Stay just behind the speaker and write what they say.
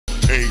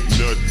Ain't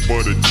nothing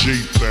but a G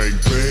thing,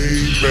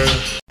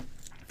 baby.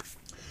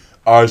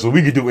 All right, so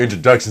we could do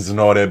introductions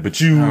and all that,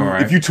 but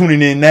right. if you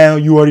tuning in now,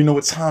 you already know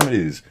what time it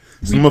is.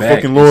 It's the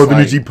motherfucking Law of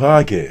Energy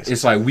podcast.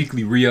 It's like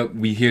weekly re-up.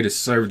 We here to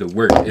serve the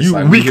work. It's You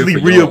like weekly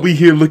re-up. We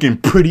here looking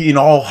pretty in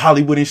all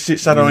Hollywood and shit.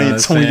 Shout out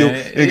Antonio.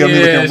 They got me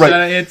looking right. Shout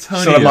out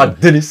Antonio. Shout out my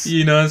dentist.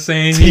 You know what I'm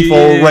saying? Teeth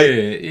all right.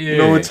 Yeah. You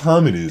know what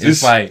time it is.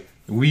 It's like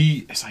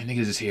niggas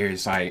is here.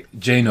 It's like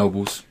J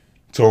Nobles.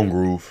 Tone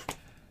Groove.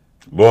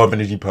 Law of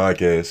Energy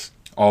podcast.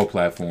 All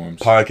platforms.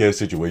 Podcast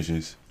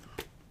situations.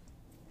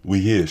 We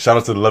here. Shout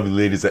out to the lovely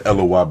ladies at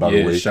LOY, by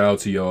the way. Shout out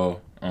to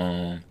y'all.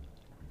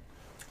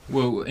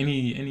 Well,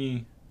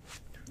 any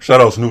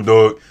shout out Snoop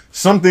Dogg.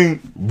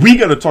 Something we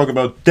gotta talk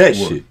about that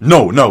shit.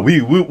 No,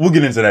 we'll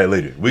get into that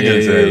later. We'll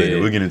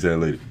get into that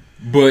later.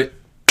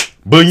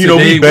 But you know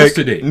we back. What's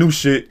today? New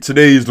shit.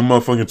 Today is the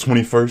motherfucking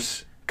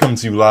 21st. Coming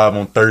to you live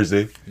on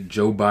Thursday.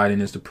 Joe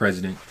Biden is the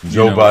president.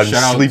 Joe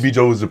Biden. Sleepy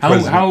Joe is the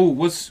president.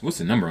 What's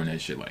the number on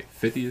that shit? Like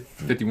 50th,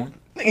 51?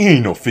 He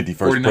ain't no 51st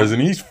 49?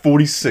 President. He's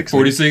 46.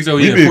 46. Oh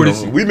yeah,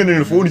 46. We've been in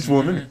the 40s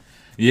for a minute.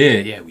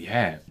 Yeah, we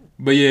have.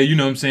 But yeah, you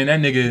know what I'm saying. That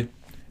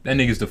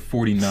nigga's the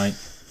 49th.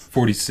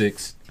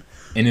 46,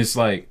 and it's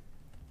like,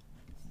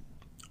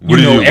 how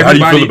do you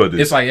feel about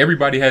this? It's like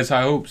everybody has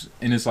high hopes,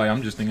 and it's like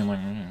I'm just thinking like,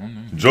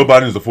 Joe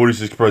Biden is the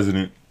 46th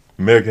president.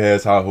 America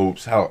has high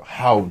hopes.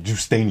 How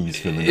Justinian is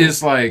feeling?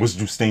 It's like, what's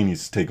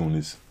Justinian's take on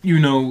this? You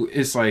know,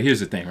 it's like, here's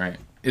the thing, right?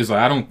 It's like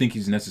I don't think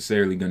he's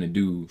necessarily gonna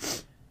do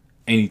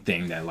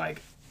anything that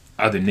like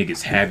other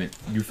niggas haven't.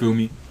 You feel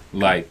me?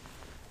 Like,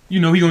 you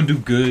know, he gonna do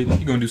good.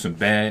 He gonna do some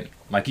bad.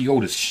 Like, he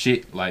old as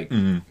shit. Like,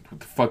 what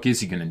the fuck is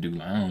he gonna do?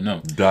 Like, I don't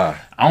know.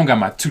 Die. I don't got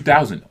my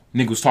 2000 though.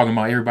 Nigga was talking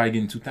about everybody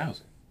getting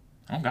 2000.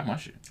 I don't got my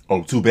shit.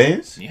 Oh, 2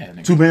 bands? Yeah,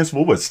 nigga. 2 bands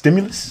for what?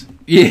 Stimulus?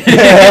 Yeah.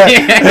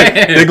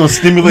 They gonna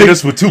stimulate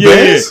us with 2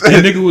 bands?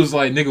 And nigga was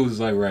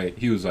like, right.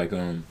 He was like,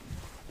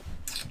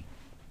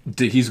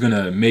 he's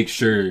gonna make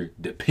sure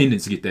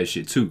dependents get that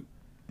shit too.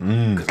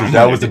 Because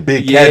that was a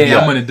big caveat. Yeah,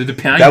 I'm gonna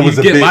depend. That was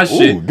a big. My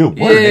shit. Ooh, good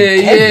word.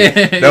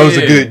 Yeah.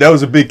 That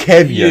was a big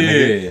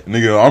caveat,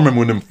 nigga. I remember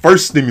when them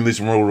first stimulus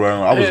rolled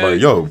around. I was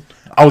like, yo.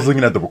 I was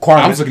looking at the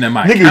requirements. I was looking at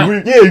my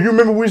account. You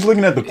remember we was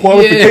looking at the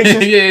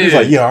qualifications? He was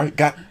like, yeah, all right,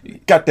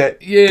 got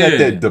that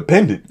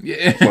dependent.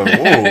 Yeah. Like,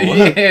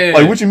 whoa.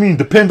 Like, what you mean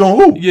depend on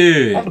who?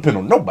 Yeah. I don't depend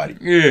on nobody.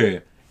 Yeah.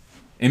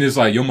 And it's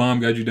like, your mom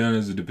got you down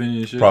as a dependent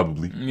and shit?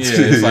 Probably. Yeah,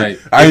 it's like,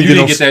 I ain't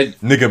didn't get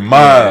that. Nigga,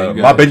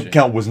 my bank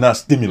account was not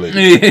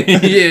stimulated.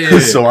 Yeah.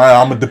 So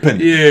I'm a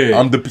dependent. Yeah.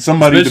 I'm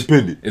somebody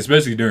dependent.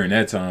 Especially during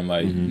that time,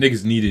 like,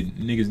 niggas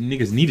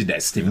needed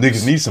that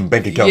stimulus. Niggas need some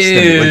bank account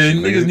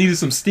stimulation. Niggas needed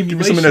some stimulation. Give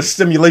me some of that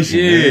stimulation,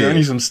 man. I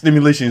need some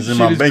stimulations in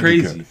my bank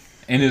account.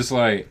 And it's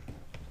like...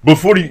 But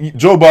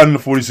Joe Biden,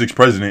 the 46th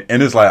president,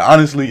 and it's like,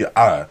 honestly,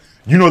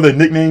 you know that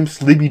nickname,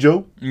 Sleepy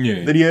Joe?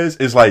 Yeah. That he has?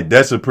 It's like,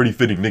 that's a pretty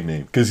fitting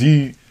nickname. Because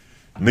we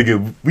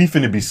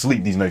finna be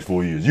sleep these next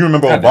 4 years. You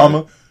remember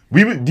Obama?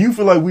 Do you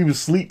feel like we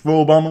was sleep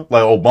for Obama?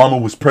 Like, Obama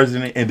was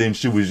president and then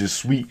shit was just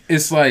sweet?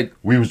 It's like...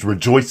 We was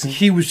rejoicing?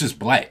 He was just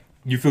black.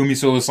 You feel me?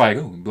 So it's like,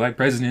 oh, black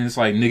president. It's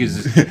like,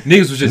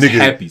 niggas was just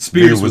happy.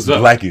 Spirits was up.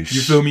 Blackish.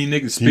 You feel me?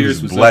 Niggas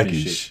spirits was blackish.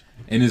 Up and shit.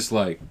 And it's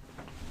like,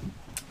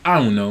 I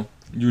don't know.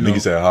 You know,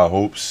 niggas had high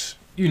hopes.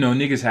 You know,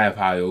 niggas have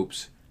high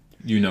hopes.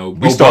 You know,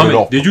 we started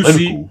off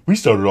political. We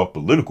started off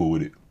political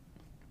with it.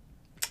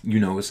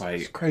 You know, it's like,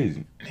 it's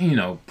crazy. You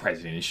know,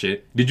 president and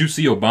shit. Did you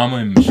see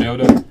Obama and Michelle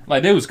though?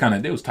 Like, they was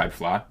type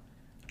fly.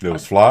 They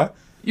was fly?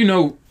 You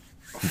know,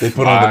 they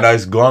put on the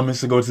nice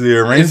garments to go to the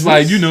arrangements. It's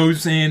like, you know what I'm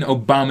saying,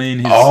 Obama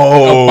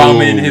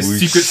and his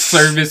Secret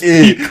Service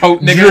peacoat,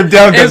 nigga. Drip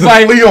down, got it's the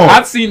like, flea on.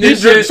 I seen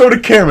this shit. Show the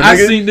camera, nigga. I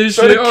seen this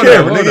shit. Show the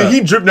camera, nigga.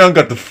 He dripped down,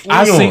 got the flea on.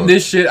 I seen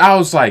this shit. I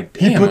was like,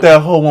 damn. He put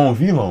that hoe on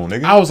V-Lone,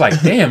 nigga. I was like,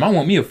 damn, I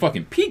want me a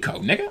fucking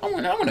peacoat, nigga. I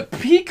want a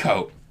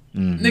peacoat.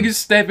 Niggas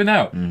stepping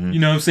out. You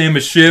know what I'm saying?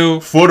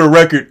 Michelle. For the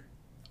record,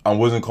 I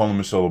wasn't calling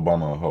Michelle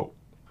Obama a hoe.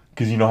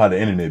 Because you know how the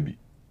internet be.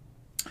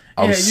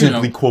 I was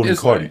simply quoting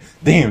Cardi. Like,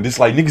 damn, this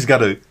like niggas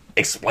gotta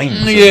explain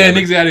themselves. Yeah,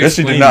 niggas gotta explain. That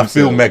shit did not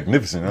feel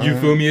magnificent. You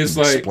feel me? It's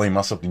like, explain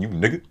myself to you,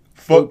 nigga.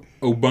 Fuck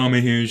Obama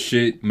here and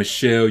shit.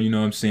 Michelle, you know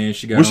what I'm saying?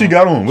 She got what she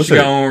got on? What's she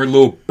got on her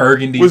little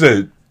burgundy. What's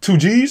that? 2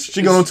 G's?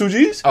 She got on 2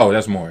 G's? Oh,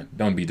 that's more.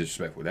 Don't be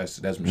disrespectful. That's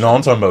Michelle. No,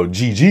 I'm talking about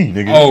GG,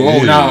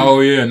 nigga.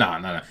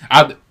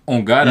 Nah.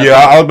 On God.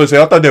 I was about to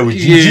say, I thought that was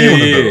GG on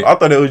the belt. I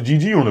thought that was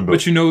GG on the belt.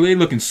 But you know, they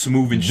looking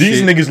smooth and These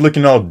shit. These niggas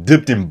looking all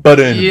dipped in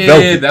butter and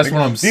velvet. Yeah, that's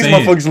what I'm saying. These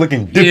motherfuckers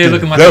looking dipped in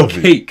looking velvet. Like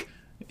a cake.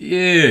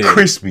 Yeah.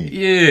 Crispy.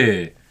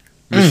 Yeah.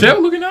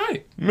 Michelle looking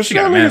alright.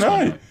 Michelle looking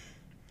alright.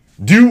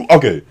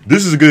 Okay,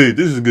 this is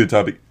a good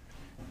topic.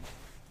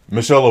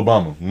 Michelle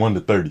Obama, 1 to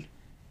 30.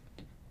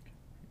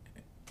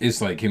 It's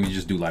like, can we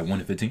just do like 1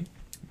 to 15?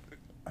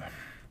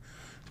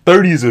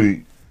 30 is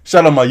a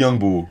shout out my young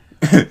bull.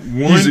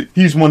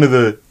 He's one of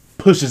the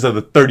pushes of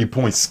the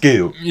 30-point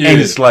scale. Yeah.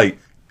 And it's like,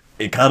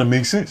 it kind of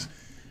makes sense.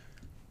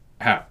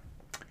 How?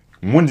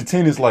 1 to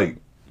 10 is like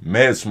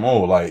mad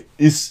small. Like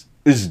it's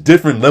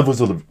different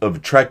levels of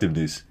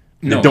attractiveness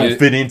that don't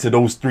fit into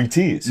those 3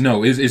 tiers.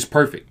 No, it's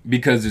perfect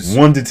because it's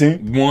 1 to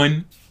 10.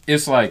 1.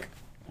 It's like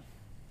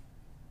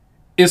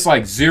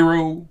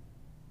 0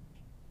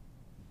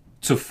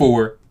 to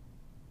 4.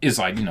 It's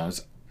like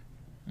it's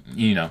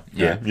yeah.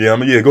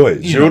 Go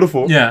ahead. 0 to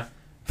 4. Yeah.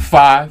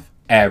 5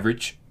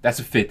 average. That's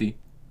a 50.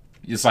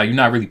 It's like you're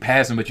not really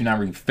passing, but you're not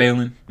really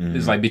failing.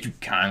 It's like, bitch, you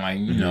kind of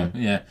like,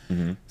 yeah.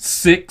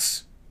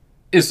 6,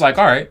 it's like,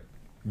 all right,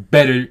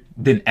 better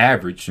than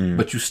average,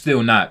 but you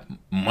still not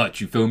much.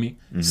 You feel me?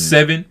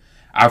 7,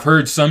 I've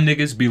heard some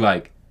niggas be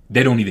like,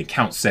 they don't even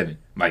count 7.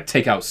 Like,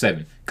 take out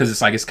 7. Because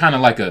it's like, it's kind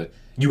of like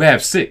you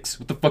have 6.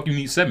 What the fuck you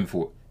need 7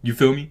 for? You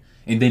feel me?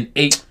 And then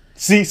 8.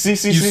 See.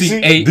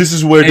 8, This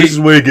is where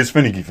it gets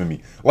finicky for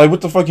me. Like,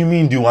 what the fuck you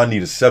mean? Do I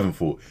need a 7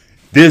 for?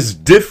 There's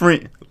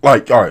different.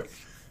 Like, all right.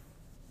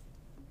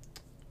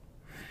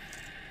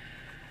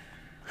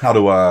 How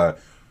do I?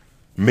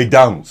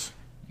 McDonald's.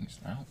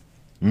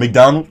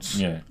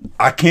 Yeah.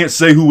 I can't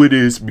say who it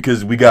is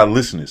because we got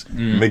listeners.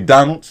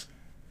 McDonald's,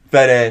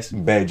 fat ass,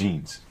 bad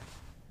jeans.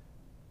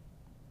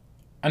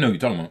 I know what you're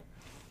talking about.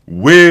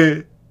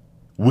 Where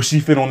would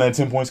she fit on that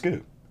 10-point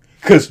scale?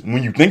 Because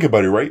when you think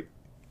about it, right?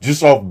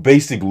 Just off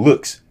basic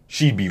looks,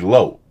 she'd be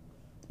low.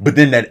 But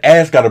then that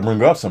ass got to bring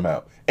her up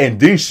somehow. And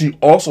then she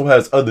also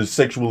has other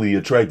sexually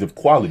attractive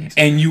qualities.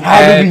 And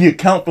how do we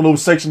account for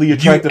those sexually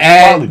attractive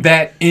qualities?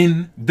 That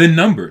in the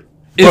number.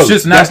 It's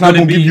just not that's not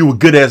going to give you a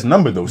good ass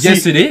number though.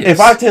 Yes, it is. If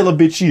I tell a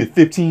bitch she is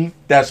 15,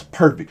 that's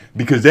perfect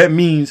because that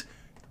means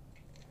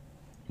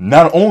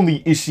not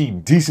only is she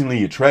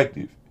decently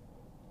attractive,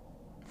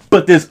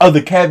 but there's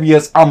other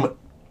caveats I'm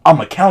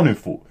accounting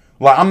for.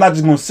 Like, I'm not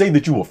just gonna say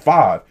that you a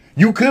 5.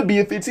 You could be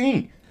a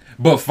 15.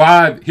 But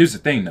 5. Here's the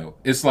thing though.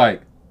 It's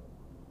like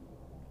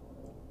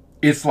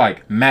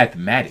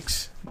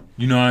mathematics.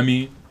 You know what I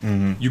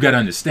mean? You gotta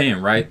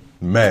understand, right?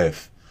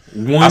 Math.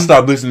 I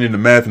stopped listening to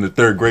math in the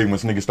 3rd grade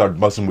once niggas started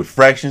busting with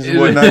fractions and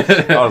whatnot.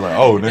 I was like,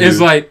 oh, nigga.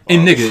 It's like,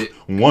 and nigga.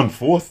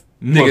 1/4?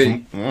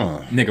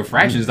 Nigga,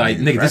 fractions. Like,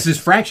 nigga, this is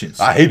fractions.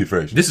 I hated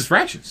fractions. This is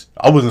fractions.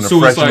 I wasn't a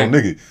fractional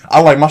nigga.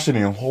 I like my shit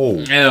in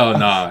whole. Hell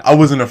nah. I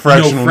wasn't a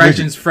fractional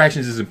fractions, nigga.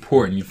 Fractions is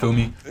important, you feel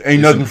me?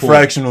 Ain't nothing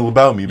fractional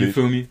about me, bitch. You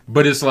feel me?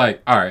 But it's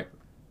like, all right.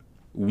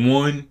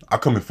 1. I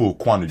come in full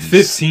quantities.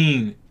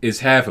 15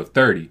 is half of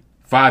 30.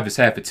 5 is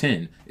half of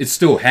 10. It's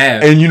still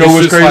half. And you know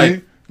what's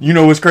crazy? You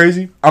know what's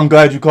crazy? I'm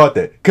glad you caught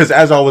that. Because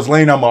as I was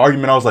laying out my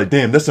argument, I was like,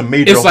 damn, that's a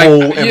major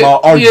hole in my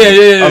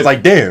argument. I was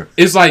like, damn.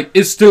 It's like,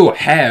 it's still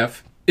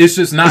half. It's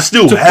just not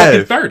still to half.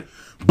 fucking 30.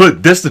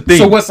 But that's the thing.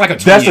 So what's like a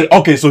 28?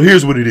 Okay, so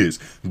here's what it is.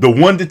 The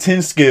 1 to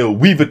 10 scale,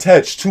 we've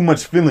attached too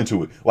much feeling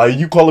to it. Like,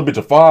 you call a bitch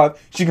a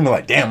 5, she can be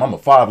like, damn, I'm a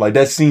 5. Like,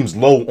 that seems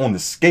low on the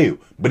scale.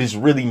 But it's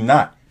really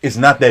not. It's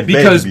not that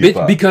bad to be a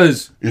 5.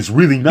 Because it's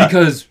really not.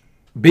 Because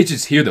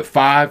bitches hear the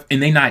 5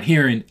 and they not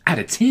hearing out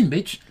of 10,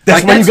 bitch.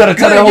 That's why you gotta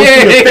tell her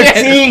she's a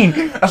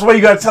 15. That's why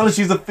you gotta tell her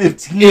she's a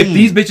 15. If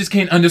these bitches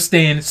can't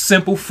understand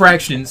simple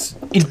fractions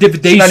and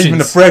dividations, it's not even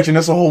a fraction.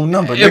 That's a whole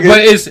number. But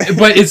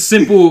it's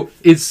simple.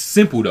 It's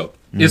simple though.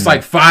 It's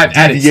like 5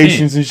 out of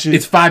 10. And shit.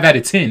 It's 5 out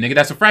of 10, nigga.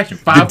 That's a fraction.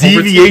 5 the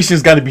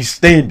deviation's got to be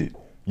standard.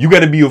 You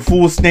got to be a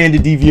full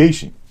standard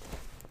deviation.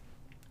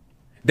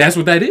 That's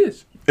what that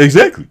is.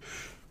 Exactly.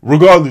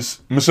 Regardless,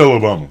 Michelle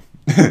Obama.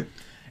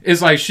 It's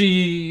like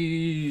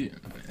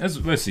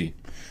let's see.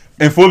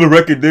 And for the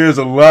record, there's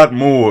a lot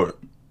more.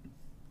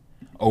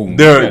 Oh,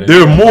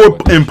 there are more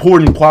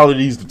important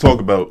qualities to talk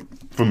about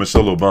for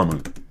Michelle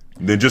Obama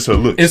than just her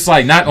looks. It's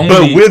like not only,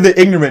 but we're the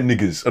ignorant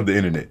niggas of the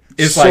internet.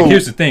 It's like,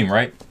 here's the thing,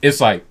 right? It's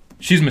like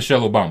she's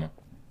Michelle Obama.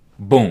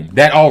 Boom.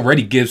 That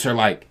already gives her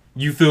like,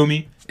 you feel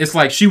me? It's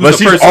like she was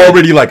the first. She's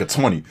already like a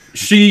 20.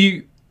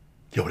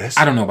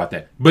 I don't know about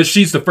that, but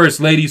she's the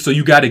first lady, so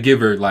you got to give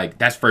her like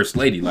that's first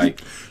lady.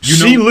 Like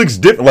she looks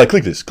different. Like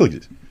click this.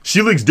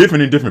 She looks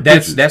different in different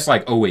pictures. That's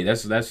like 08.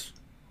 That's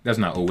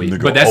not 08.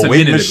 Nigga, but that's 08 a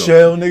minute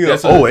Michelle, ago.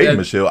 Nigga, 08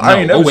 Michelle. I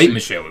ain't never 08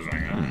 Michelle was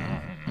like.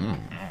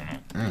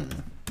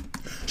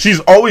 She's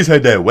always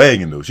had that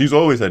wagon though. She's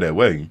always had that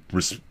wagon.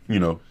 You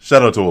know,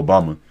 shout out to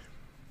Obama.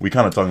 We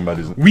kind of talking about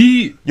his.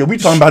 We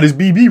talking about his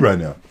BB right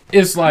now.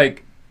 It's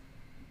like,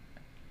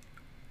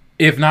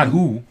 if not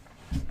who,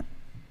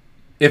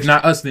 if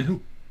not us, then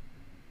who?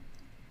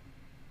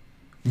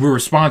 We're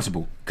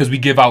responsible because we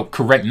give out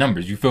correct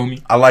numbers. You feel me?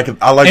 I like it.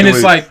 I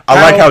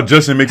like how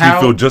Justin makes me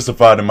feel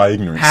justified in my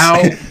ignorance.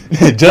 How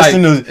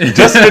Justin the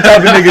type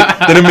of nigga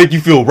that'll make you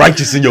feel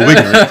righteous in your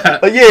ignorance.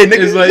 Like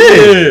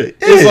nigga.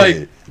 It's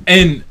like,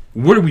 and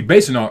what are we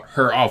basing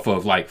her off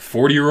of? Like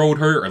 40-year-old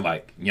her or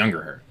like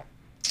younger her?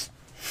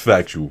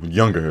 Factual,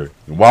 younger her.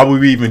 Why would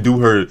we even do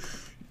her?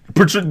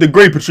 The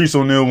great Patrice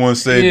O'Neal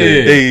once said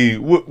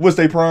that what's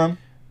their prime?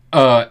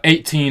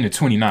 18 to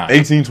 29.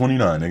 18,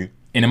 29, nigga.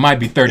 And it might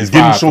be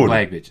 35 for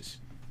black bitches.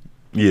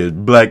 Yeah,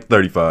 black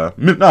 35.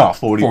 Nah,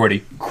 40. 40.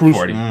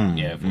 40.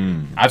 Yeah,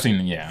 40. I've seen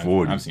them. Yeah,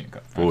 40. I've seen a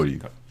couple.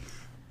 40.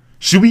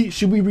 Should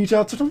we reach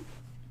out to them?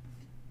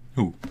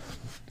 Who?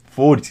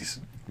 40s.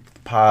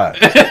 the pie.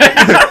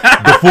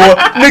 The four,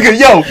 nigga,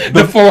 yo,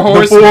 The four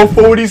horsemen. The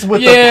 440s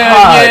with the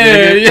pie,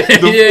 nigga.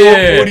 The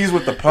 440s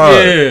with the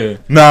pie. Yeah.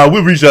 Nah,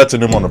 we'll reach out to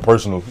them on the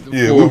personal.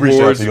 Yeah, Four we'll reach out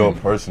to horsemen. y'all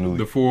personally.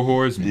 The four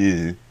horsemen.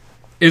 Yeah,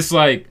 It's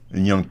like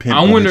and young pimp.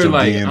 I will wonder, hit your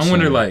like DMs I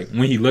wonder, soon. like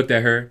when he looked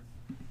at her,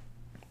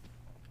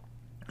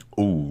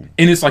 Ooh,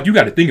 and it's like you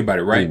got to think about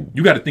it, right? Ooh.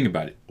 You got to think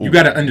about it. You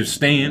got to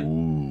understand.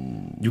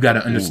 ooh, You got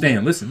to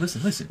understand.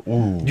 Listen.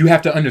 ooh. You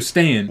have to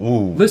understand.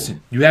 Ooh.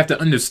 Listen. You have to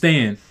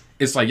understand.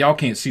 It's like y'all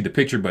can't see the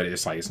picture, but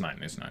it's like it's not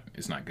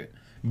good.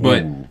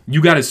 But Ooh.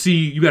 you got to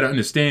see. You got to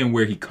understand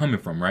where he coming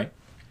from, right?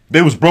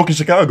 They was broke in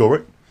Chicago,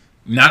 right?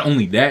 Not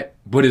only that,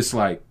 but it's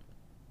like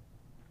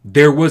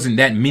there wasn't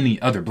that many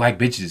other black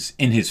bitches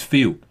in his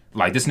field.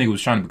 Like this nigga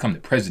was trying to become the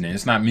president.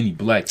 It's not many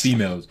black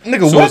females.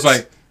 Nigga, so what? it's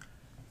like,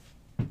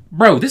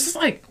 bro, this is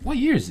like, what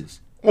year is this?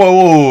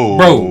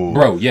 Whoa.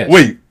 Bro, yes.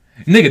 Wait,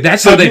 Nigga,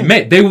 that's So how they you-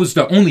 met. They was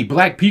the only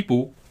black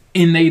people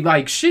in they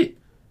like shit.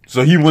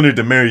 so he wanted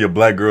to marry a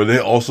black girl. They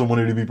also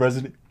wanted to be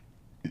president?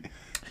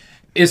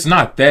 It's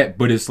not that,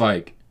 but it's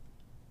like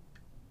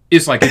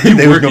if you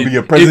They was working, gonna be a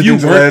if you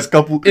president's work- last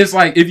couple It's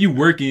like if you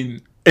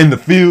working, in the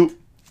field,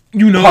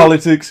 you know,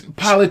 politics.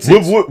 Politics.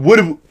 What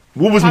was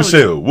Politics.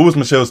 Michelle? What was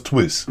Michelle's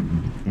twist?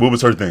 What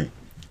was her thing?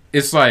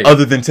 It's like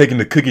Other than taking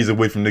the cookies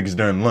away from niggas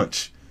during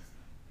lunch.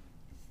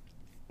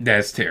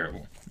 that's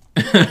terrible.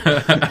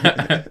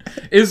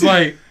 It's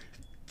like,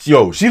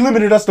 Yo, she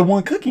limited us to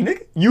one cookie,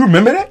 nigga. You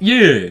remember that?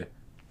 yeah,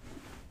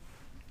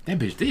 that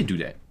bitch did do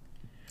that.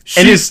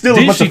 And there's still a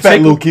didn't bunch she of fat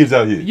take little kids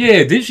out here.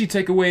 Yeah, didn't she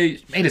take away?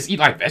 Made us eat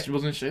like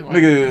vegetables and shit. Like,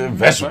 Nigga,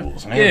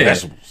 vegetables, man. Yeah.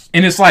 Vegetables.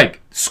 And it's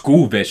like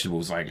school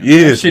vegetables. Like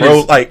Yes, that shit bro.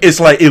 is- Like it's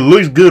like it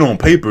looks good on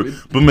paper,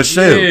 but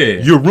Michelle,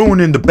 Yeah. you're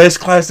ruining the best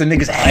class that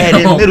niggas had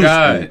in Oh, middle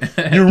God.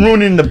 school. You're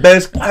ruining the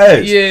best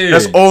class. Yeah.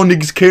 That's all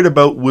niggas cared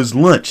about was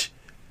lunch.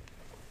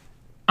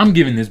 I'm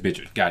giving this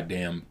bitch a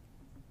goddamn.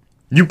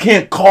 You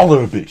can't call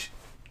her a bitch.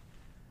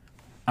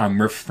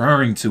 I'm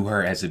referring to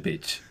her as a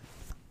bitch.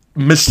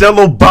 Michelle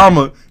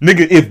Obama,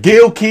 nigga, if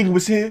Gayle King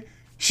was here,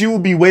 she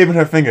would be waving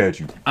her finger at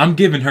you. I'm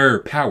giving her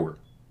power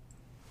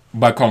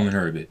by calling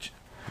her a bitch.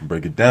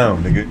 Break it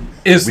down, nigga.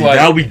 It's like-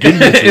 now we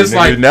getting into it's it, nigga.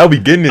 like, Now we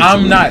getting into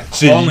I'm it. not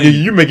Shit, calling-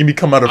 you making me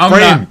come out of I'm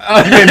frame.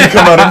 not- You made me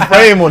come out of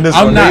frame on this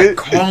I'm one, not nigga.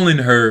 calling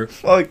her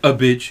Like- a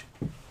bitch,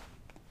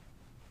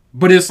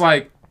 but it's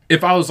like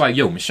if I was like,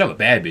 "Yo, Michelle, a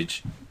bad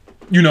bitch,"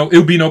 you know, it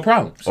would be no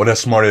problems. Oh, that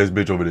smart ass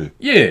bitch over there.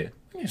 Yeah,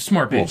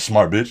 smart Oh, bitch.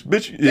 smart bitch.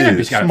 Bitch, Yeah, yeah, that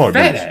bitch got a smart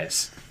fat bitch.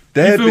 ass.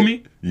 That You feel bi-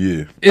 me?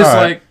 Yeah. It's All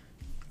right. like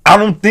I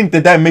don't think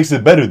that makes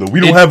it better though. We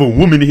don't It- have a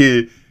woman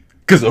here,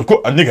 because of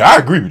course, nigga, I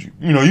agree with you.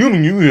 You know, you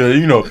already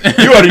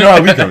know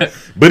how we come.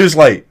 But it's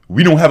like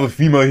we don't have a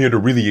female here to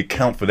really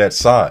account for that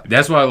side.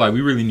 that's why like we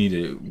really need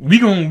to. We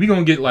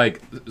gonna get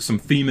like some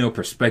female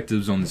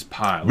perspectives on this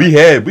pile. We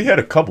had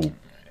a couple.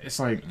 It's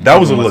like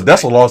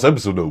That's a lost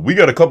episode though. We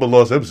got a couple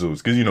lost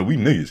episodes because we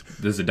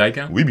niggas, Does the dyke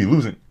count? we be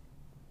losing.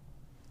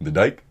 The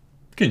dyke.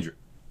 Kendra.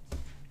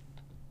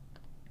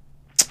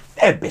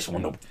 That bitch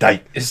want no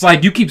dyke. It's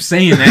like you keep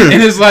saying that,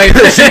 and it's like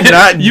She's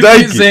not you dyking.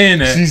 keep saying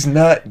that. She's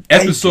not dyking.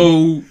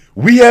 Episode.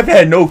 We have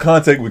had no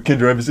contact with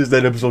Kendra ever since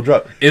that episode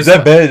dropped. Is It's that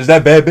like- bad? Is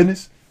that bad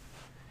business?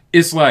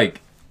 It's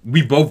like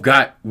we both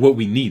got what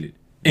we needed,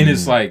 and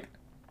it's like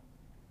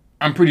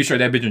I'm pretty sure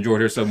that bitch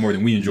enjoyed herself more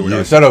than we enjoyed Yeah,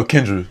 ourselves. shout out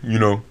Kendra. You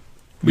know,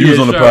 you Yeah, was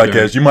on the shout out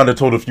podcast. You might have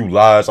told a few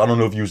lies. I don't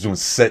know if you was doing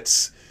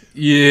sets.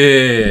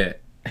 Yeah,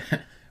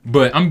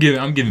 but I'm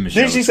giving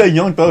Michelle. Didn't she say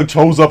Young Thug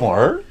chose up on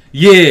her?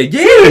 Yeah,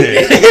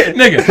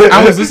 nigga.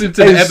 I was listening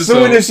to the As episode.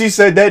 soon as she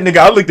said that, nigga,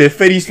 I looked at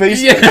Fetty's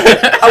face. Yeah.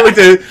 I looked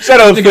at shout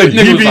out Nigga- Fetty.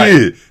 nigga He was be like-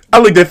 here. I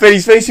looked at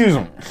Fetty's face. He was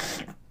on.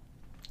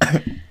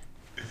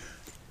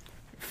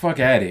 Fuck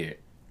out of here.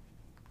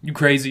 You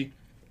crazy?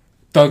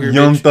 Thugger,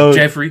 Young bitch. Thug.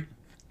 Jeffrey.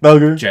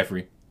 Thugger.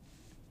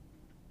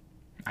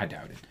 I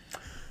doubt it.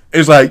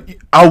 It's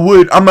like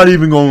I'm not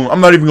even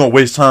gonna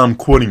waste time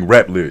quoting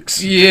rap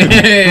lyrics. Yeah.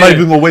 I'm not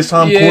even gonna waste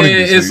time quoting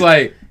this. It's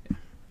nigga.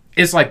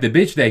 it's like the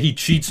bitch that he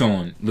cheats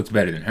on looks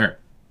better than her.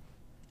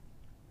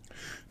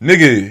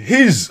 Nigga,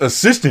 his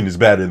assistant is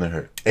better than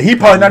her, and he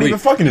probably not even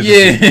fucking his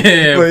assistant.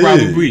 Yeah, But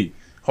probably.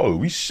 Oh,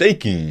 we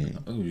shaking.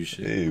 Oh shit.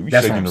 Yeah, we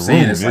That's what shaking I'm the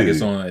saying. room, It's like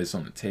yeah. it's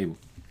on the table.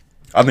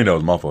 I think that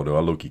was my fault though. I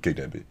low key kicked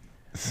that bit.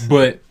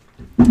 But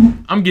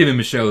I'm giving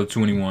Michelle a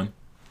 21.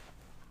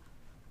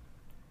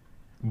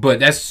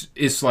 But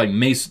it's like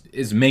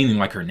it's mainly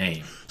like her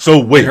name, So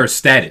wait, her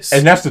status,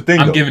 and that's the thing.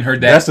 I'm though. giving her that.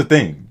 That's the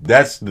thing.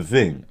 That's the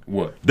thing.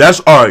 What?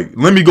 That's all right.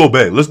 Let me go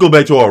back. Let's go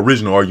back to our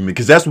original argument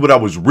because that's what I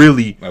was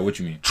really Like what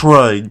you mean?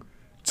 trying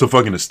to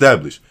fucking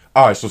establish.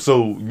 All right,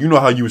 so you know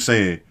how you were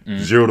saying Mm.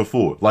 0 to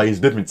 4, like it's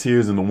different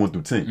tiers in the 1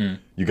 through 10. Mm.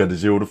 You got the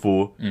 0 to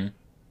 4,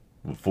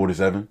 4 to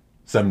 7,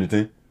 7 to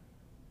 10.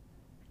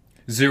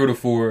 0 to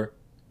 4.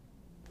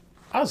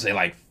 I would say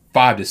like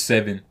 5 to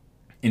 7,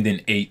 and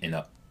then 8 and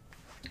up.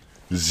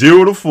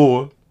 0 to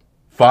 4,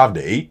 5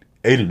 to 8,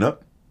 8 and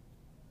up.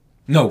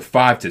 No,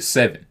 5 to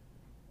 7.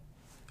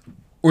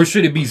 Or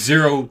should it be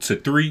 0 to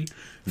 3?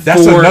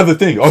 That's 4 another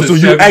thing. Oh, to so you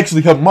 7?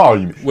 actually help my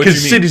argument What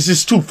because you shit mean? is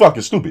just too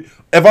fucking stupid.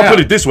 If I How? put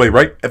it this way,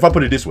 right? If I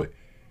put it this way,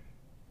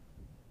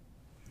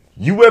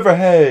 You ever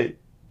had?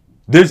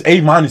 There's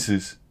A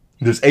minuses,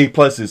 there's A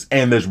pluses,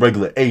 and there's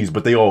regular A's,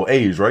 but they all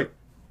A's, right?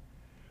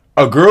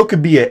 A girl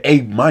could be an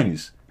A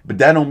minus, but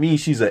that don't mean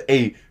she's an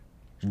A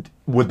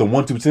with the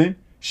 1 through 10.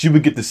 She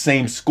would get the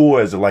same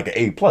score as like an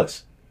A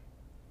plus.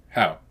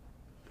 How?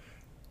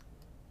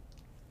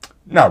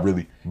 Not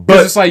really, But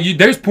but it's like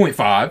there's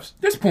 0.5s,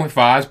 there's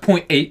 0.5s,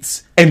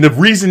 0.8s. and the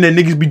reason that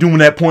niggas be doing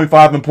that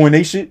 0.5 and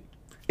 0.8 shit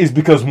is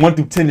because 1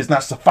 through 10 is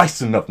not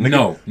suffice enough, nigga.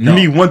 No. You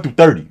need 1 through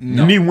 30.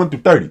 No. You need 1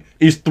 through 30.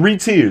 It's 3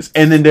 tiers,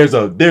 and then there's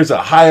a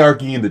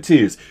hierarchy in the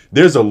tiers.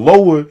 There's a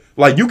lower,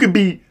 like you could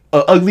be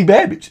a ugly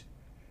bad bitch.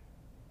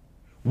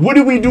 What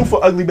do we do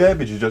for ugly bad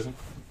bitches, Justin?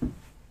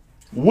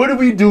 What do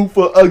we do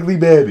for ugly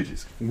bad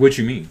bitches? What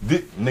you mean?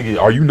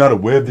 Nigga, are you not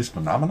aware of this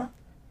phenomenon?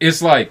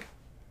 It's like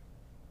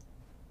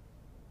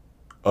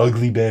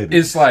Ugly bad bitches.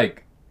 it's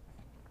like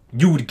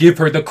you would give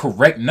her the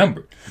correct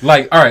number.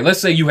 Like, all right, let's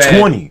say you had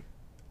 20.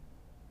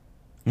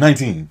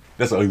 19.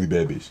 That's an ugly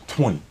bad bitch.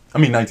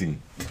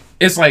 19.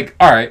 It's like,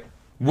 all right,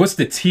 what's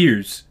the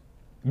tiers?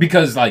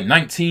 Because like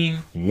 19,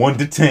 1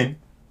 to 10.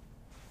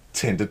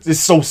 10 to, it's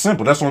so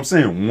simple. That's what I'm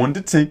saying. 1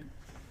 to 10.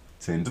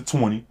 10 to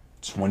 20.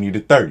 20 to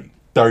 30.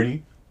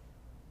 30.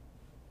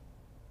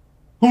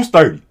 Who's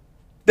 30?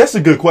 That's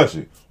a good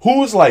question.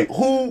 Who's that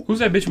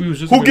bitch we was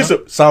just who looking gets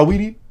up? a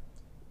Saweetie?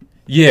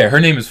 Yeah, her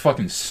name is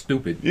fucking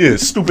stupid. Yeah,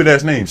 stupid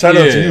ass name. Shout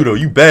out to Yeah. you though.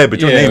 You bad,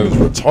 but your Yeah. name is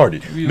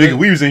retarded. Nigga,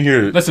 we was in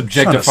here. Let's trying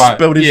to objectify.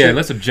 spell this Yeah, shit.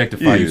 let's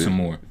objectify you Yeah. some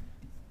more.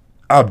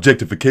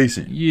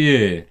 Objectification.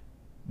 Yeah,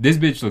 this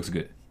bitch looks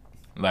good.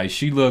 Like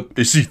she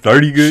Is she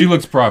 30 good? she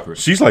looks proper.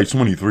 She's like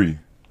 23.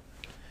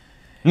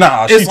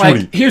 Nah, It's she's like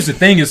 20. here's the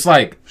thing. It's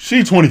like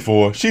She's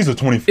 24. She's a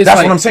 24. It's That's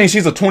like- what I'm saying.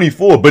 She's a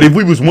 24. But if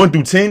we was 1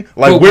 through 10,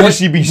 like But where what- would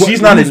she be? what-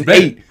 She's not who's an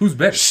better? 8. Who's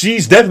better?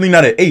 She's definitely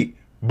not an 8.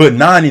 But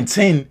 9 and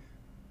 10,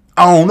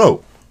 I don't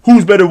know.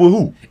 Who's better with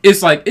who?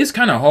 it's like it's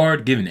kind of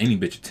hard giving any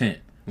bitch a 10.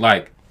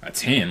 Like a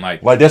 10.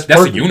 Like that's a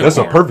perfect. unicorn. That's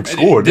a perfect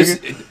score,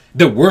 nigga.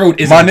 The world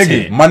is My a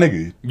nigga, 10. my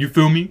nigga. You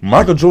feel me?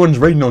 Michael Jordan's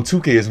rating on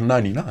 2K is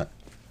 99.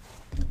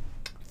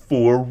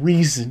 For a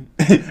reason.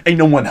 Ain't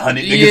no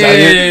 100 niggas out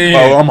here.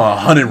 Yeah. Oh, I'm a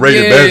 100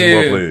 rated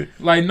basketball player.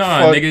 Like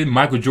nah, Fuck. nigga.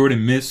 Michael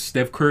Jordan miss,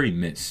 Steph Curry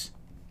miss.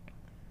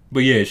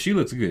 But yeah, she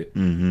looks good.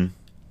 Mm-hmm.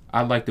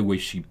 I like the way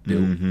she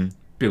built.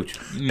 Built.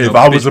 You If know,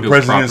 I bitch was a built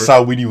president,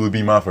 proper. Saweetie would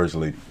be my first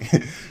lady.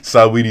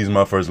 Saweetie is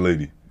my first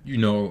lady. You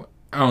know,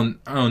 I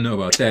don't know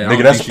about that. I Nigga,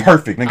 don't that's think she-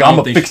 perfect. Nigga, I I'm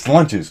don't gonna think fix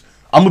lunches.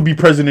 I'm gonna be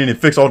president and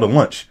fix all the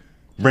lunch.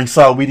 Bring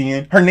Saweetie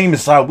in. Her name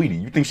is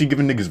Saweetie. You think she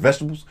giving niggas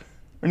vegetables?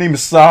 Her name is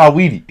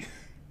Saweetie.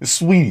 It's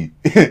Sweetie.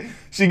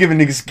 She giving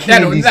niggas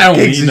candies, that don't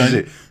cakes mean and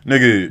shit.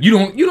 Nigga,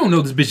 You don't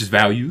know this bitch's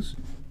values.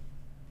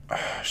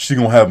 she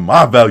gonna have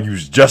my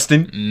values,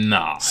 Justin.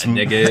 Nah,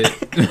 nigga.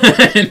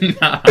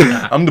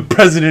 Nah. I'm the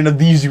president of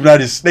these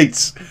United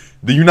States.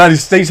 The United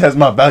States has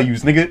my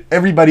values, nigga.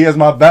 Everybody has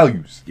my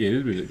values. Yeah,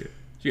 this bitch look good.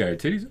 She got her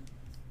titties.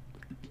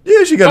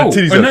 Yeah, she got her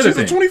titties up. another She's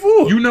thing. a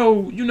 24. You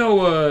know,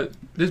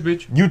 this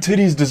bitch. You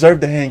titties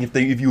deserve to hang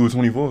if you were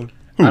 24.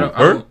 Who? I don't-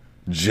 Her?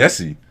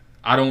 Jesse.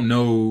 I don't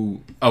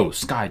know. Oh,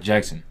 Sky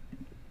Jackson.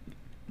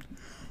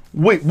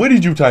 Wait, what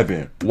did you type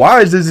in?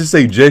 Why does it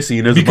say Jesse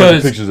and there's a bunch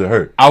Because of pictures of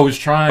her? I was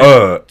trying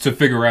to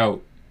figure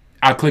out.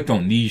 I clicked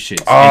on these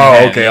shits.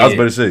 Oh, okay. I was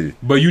about to say.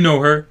 But you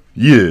know her.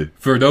 Yeah.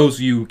 For those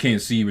of you who can't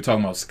see, we're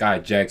talking about Sky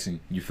Jackson.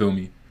 You feel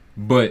me?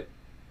 But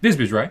this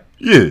bitch, right?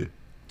 Yeah.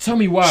 Tell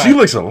me why. She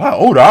looks a lot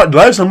older.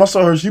 Last time I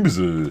saw her, she was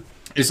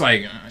It's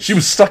like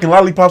sucking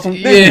lollipops on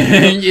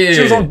Disney. yeah.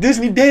 She was on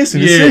Disney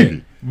dancing. Yeah.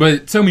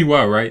 But tell me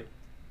why, right?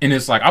 And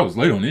it's like I was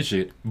late on this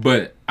shit,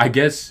 but I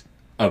guess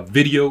a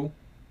video,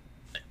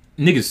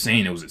 niggas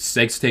saying it was a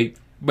sex tape,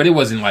 but it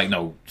wasn't like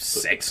no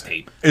sex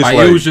tape. It's Like,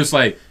 like- it was just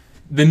like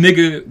the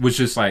nigga was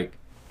just like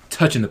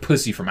touching the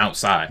pussy from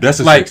outside. That's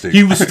a like sex tape.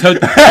 he was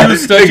touching.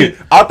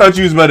 Nigga, I thought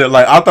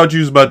you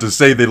was about to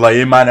say that like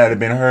it might not have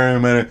been her,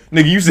 man.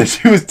 Nigga, you said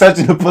she was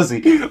touching the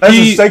pussy. That's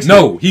a sex tape.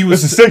 No, he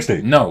was. That's a sex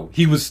tape. No,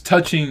 he was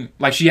touching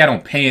like she had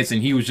on pants,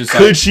 and he was just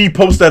Could like, she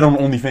post that on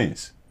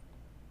OnlyFans?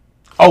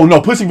 Oh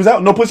no, pussy was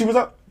out. No pussy was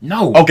out.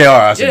 no. Okay, all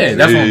right. I see Yeah,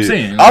 that's what I'm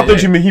saying. I thought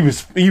Yeah. you meant he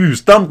was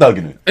thumb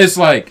thugging it. It's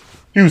like.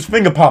 He was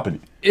finger popping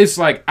it. It's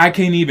like I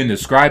can't even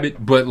describe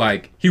it, but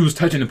like he was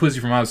touching the pussy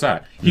from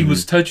outside. He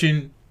was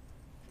touching.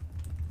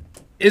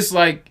 It's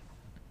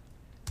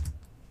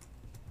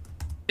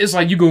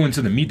like you go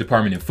into the meat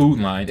department and food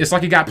line. It's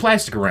like it got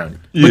plastic around it,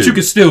 Yeah. but you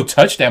can still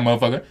touch that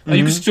motherfucker. Like,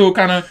 you can still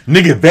kind of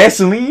Nigga,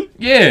 Vaseline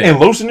yeah. and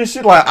lotion and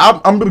shit. Like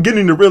I'm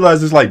beginning to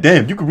realize it's like,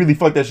 damn, you could really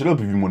fuck that shit up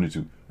if you wanted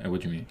to. Hey,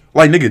 what you mean?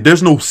 Like nigga,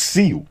 there's no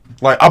seal.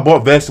 Like I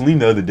bought Vaseline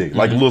the other day,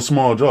 like a little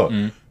small jar.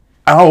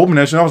 I opened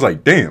that shit. I was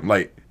like, damn,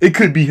 like it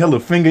could be hella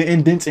finger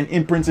indents and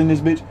imprints in this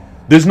bitch.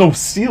 There's no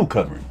seal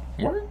covering.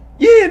 What?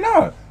 Yeah,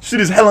 nah.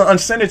 Shit is hella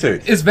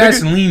unsanitary. It's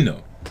Vaseline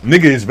though.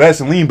 Nigga, it's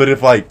Vaseline, but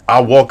if like I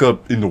walk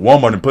up into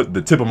Walmart and put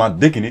the tip of my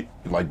dick in it,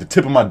 like the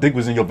tip of my dick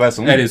was in your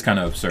Vaseline. That is kind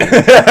of absurd.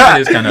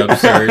 That is kind of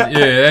absurd.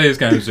 Yeah, that is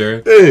kind of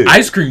absurd. Yeah.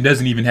 Ice cream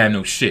doesn't even have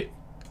no shit.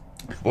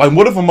 Like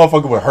what if a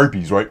motherfucker with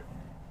herpes, right?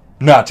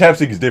 Nah,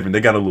 chapstick is different. They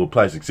got a little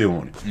plastic seal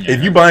on it. Yeah.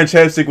 If you buying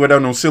chapstick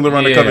without no seal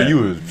around the Yeah. cover, you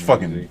was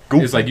fucking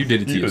goofy. It's like you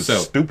did it to You was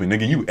yourself. stupid,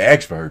 nigga. You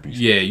asked for herpes.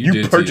 Yeah, you did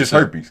it to purchased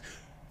yourself. herpes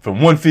for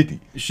 $150.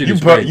 Shit You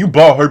is bought crazy. you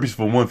bought herpes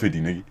for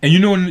 $150, nigga. And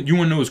you want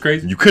to know what's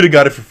crazy? You could have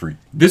got it for free.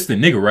 This the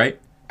nigga, right?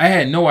 I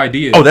had no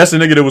idea Oh, that's the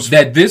nigga that was.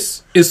 that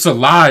this is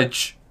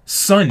Solange's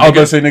son. I was Nigga.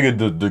 gonna say,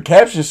 nigga, the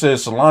caption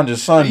says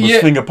Solange's son was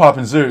Yeah. finger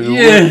popping zero.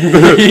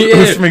 Yeah,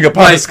 was finger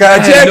popping Sky I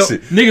had Jackson.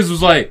 niggas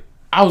was like,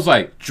 I was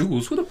like,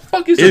 Jules, who the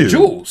fuck is Ew. a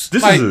Jules?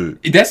 This like,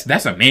 is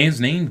that's a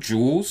man's name,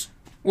 Jules.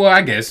 Well,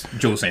 I guess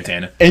Jules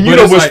Santana. And you But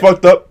know it's what's like,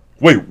 fucked up?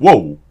 Wait,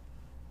 whoa.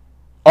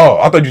 Oh,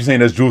 I thought you were saying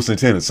that's Jules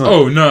Santana's son.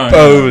 Oh no,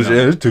 Oh,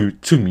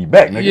 it took me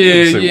back, nigga.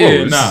 Yeah, I said, yeah,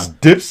 whoa, this nah. is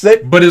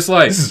Dipset? But it's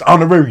like, This is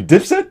honorary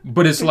Dipset?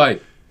 but it's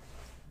like,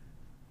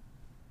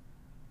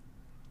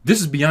 this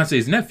is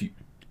Beyonce's nephew.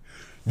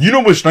 You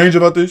know what's strange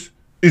about this?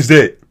 Is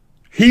that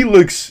he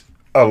looks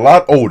a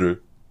lot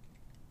older.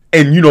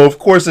 And, you know, of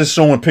course, it's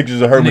showing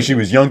pictures of her when Nigga. she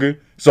was younger.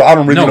 So I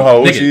don't really know how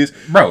old nigga, she is.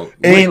 bro.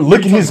 And what look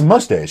at you his talking-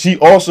 mustache. He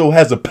also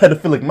has a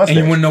pedophilic mustache.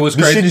 And you want to know what's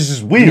this crazy? shit is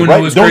just You weird, wanna know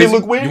right? what's Don't crazy? it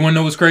look weird? You want to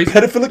know what's crazy?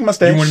 Pedophilic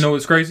mustache. You want to know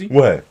what's crazy?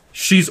 What?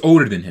 She's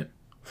older than him.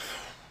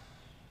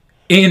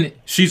 And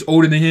she's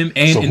older than him.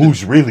 And So in the-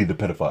 who's really the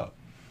pedophile?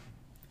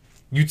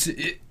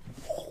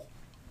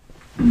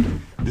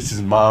 This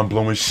is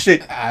mind-blowing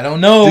shit. I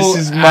don't know. This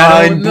is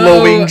I don't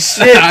mind-blowing know.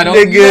 shit, I don't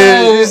nigga.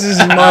 know. This is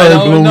I don't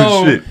mind-blowing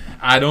know. shit.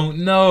 I don't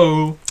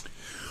know.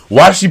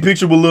 Why she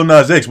picture with Lil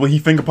Nas X? What, he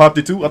finger popped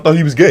it too? I thought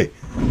he was gay.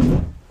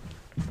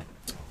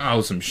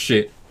 Oh, some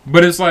shit.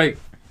 But it's like,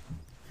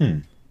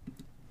 Damn.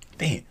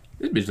 this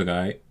bitch look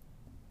alright.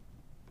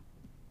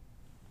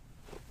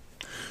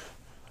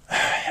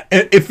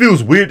 It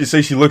feels weird to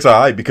say she looks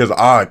alright because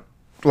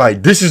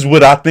this is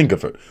what I think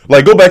of her.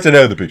 Like, go back to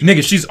the other picture.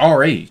 Nigga, she's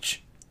our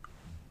age.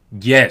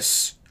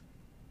 Yes.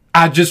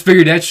 I just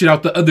figured that shit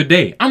out the other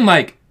day. I'm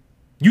like,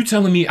 you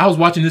telling me I was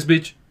watching this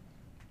bitch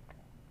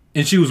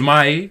and she was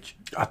my age?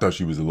 I thought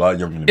she was a lot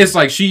younger than It's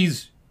like she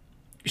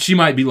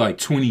might be like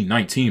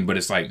 2019, but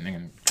it's like,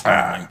 nigga,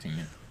 2019.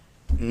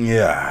 me.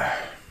 Yeah.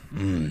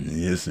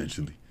 Yeah,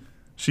 essentially.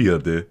 She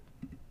up there.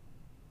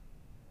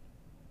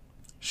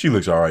 She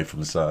looks alright from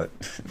the side.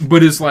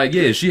 But it's like,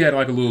 yeah, she had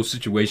like a little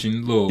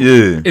situation,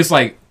 Yeah. It's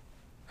like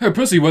her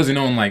pussy wasn't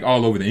on like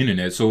all over the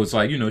internet, so it's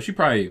like, you know, she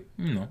probably,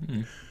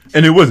 And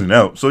it wasn't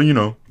out, so, you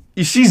know.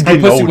 She's her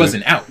getting pussy older.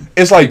 wasn't out.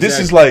 It's like, this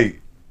is like...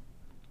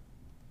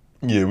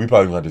 Yeah, we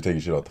probably gonna have to take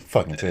shit off the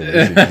fucking table.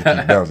 This shit just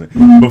keep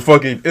bouncing. But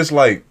fucking, it's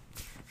like...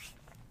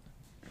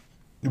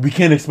 We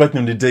can't expect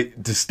them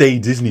to stay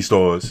Disney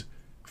stars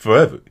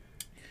forever.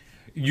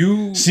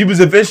 She was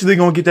eventually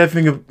gonna get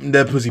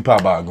that pussy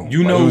pop out going.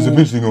 You know, it was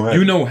eventually gonna happen.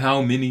 you know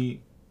how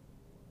many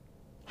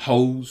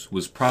hoes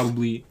was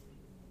probably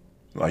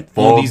like on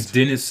falls. these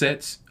Disney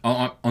sets,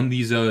 on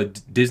these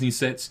Disney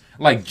sets.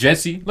 Like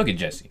Jessie, look at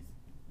Jessie.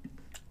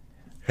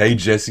 Hey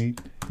Jesse,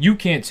 You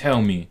can't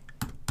tell me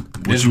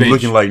what this you bitch,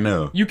 looking like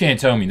now? You can't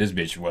tell me this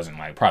bitch wasn't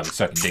like probably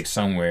sucking dick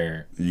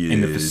somewhere Yeah, in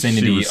the she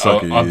vicinity was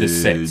sucking, of the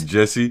set.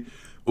 Jesse,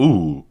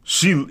 ooh,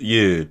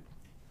 yeah.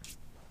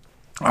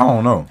 I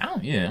don't know. I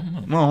don't know. I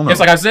don't know. It's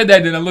like I said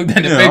that, then I looked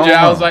at the Yeah, I picture. don't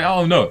I was know. like, I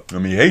don't know. I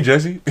mean, hey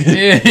Jesse.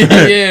 Yeah,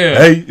 yeah.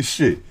 Hey,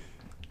 shit.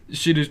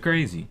 Shit is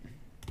crazy.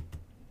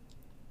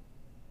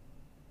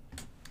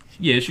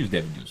 Yeah, she was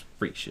definitely doing some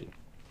freak shit.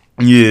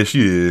 Yeah,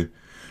 she is.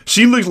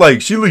 She looks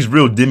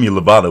real Demi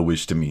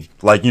Lovato-ish to me.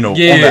 Like, you know,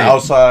 Yeah. on the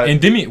outside. And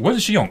Demi,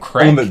 wasn't she on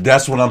crack?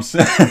 That's what I'm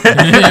saying.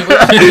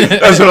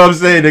 That's what I'm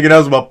saying, nigga. That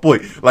was my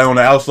point. Like, on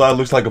the outside,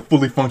 looks like a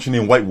fully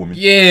functioning white woman.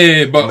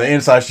 Yeah, On but the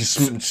inside, she's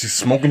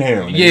smoking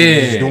heroin.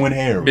 yeah, She's doing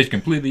heroin. bitch,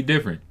 completely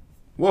different.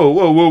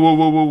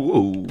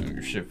 Whoa.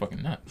 Your shit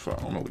fucking nuts. I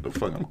don't know what the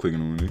fuck I'm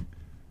clicking on. Nigga.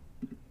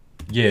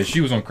 Yeah,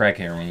 she was on crack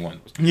heroin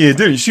once. Yeah,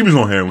 dude, she was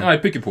on heroin.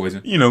 Like pick your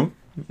poison. You know,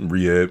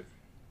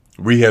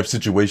 rehab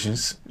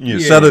situations. Yeah,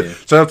 Yeah.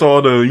 shout out to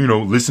all the, you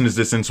know, listeners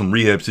that's in some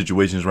rehab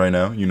situations right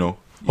now. You know,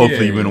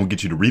 hopefully Yeah. we don't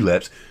get you to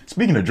relapse.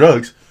 Speaking of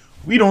drugs,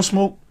 we don't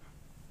smoke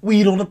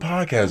weed on the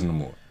podcast no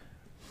more.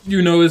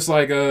 You know, it's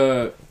like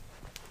I'm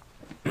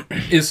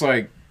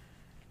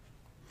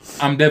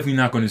definitely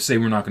not going to say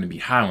we're not going to be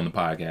high on the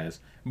podcast,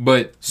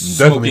 but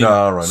Definitely not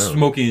high right now.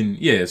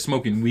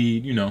 smoking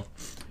weed. You know,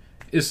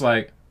 it's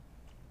like.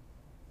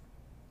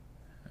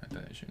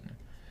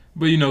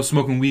 But you know,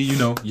 smoking weed, you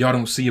know, y'all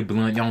don't see a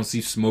blunt, y'all don't see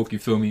smoke. You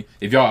feel me?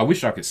 If y'all, I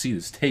wish y'all could see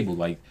this table,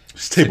 like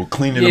This table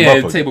clean in a yeah,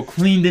 motherfucker. the table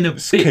cleaned in a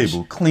This bitch.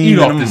 table clean Eat in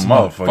off a this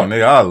motherfucker,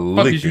 nigga. I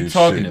lick is you this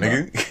talking shit, about?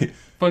 nigga.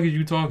 Fuck is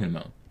you talking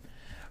about?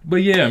 But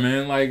yeah,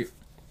 man, like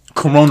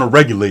Corona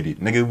regulated,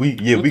 nigga.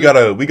 We got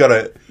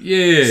a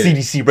yeah,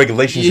 CDC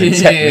regulations yeah, in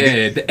check,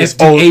 nigga. the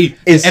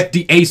It's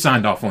FDA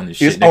signed off on this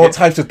shit. It's all nigga.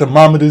 types of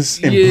thermometers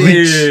and Yeah.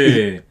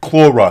 bleach,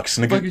 Clorox,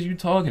 What the fuck nigga. is you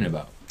talking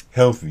about?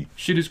 Healthy,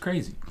 Shit is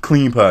crazy.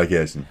 clean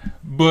podcasting.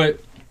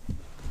 But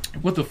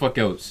what the fuck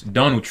else?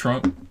 Donald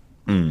Trump,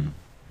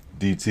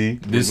 DT,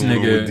 This what's going on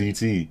nigga- with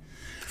DT.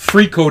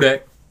 free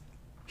Kodak.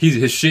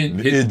 His shit.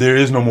 There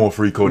is no more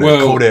free Kodak.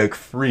 Well- Kodak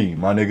free,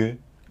 my nigga.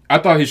 I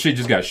thought his shit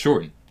just got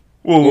shortened.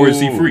 Whoa, Or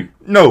is he free?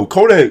 No,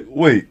 Kodak.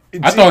 Wait,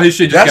 I thought his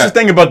shit just That's got... the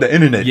thing about the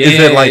internet. Yeah, is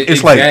that like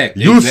it's like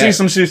you see exact.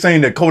 some shit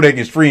saying that Kodak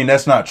is free and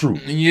that's not true.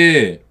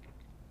 Yeah.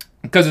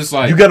 Because it's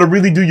like... You gotta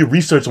really do your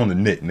research on the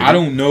net, nigga. I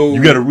don't know...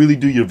 You gotta really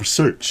do your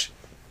research.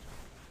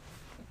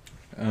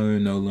 I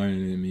don't know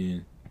learning it,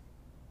 man.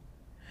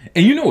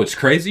 And you know what's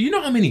crazy? You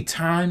know how many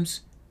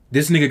times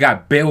this nigga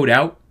got bailed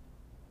out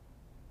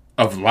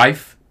of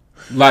life?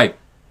 Like,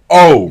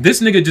 Oh,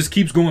 this nigga just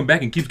keeps going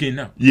back and keeps getting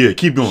out. yeah,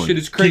 keep going. Shit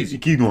is crazy.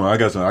 Keep going. I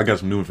got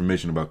some new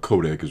information about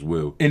Kodak as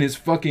well. And it's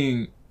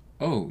fucking...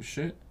 Oh,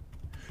 shit.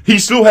 He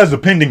still has a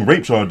pending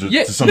rape charge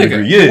Yeah, to some nigga,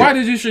 degree. Yeah. why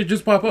did this shit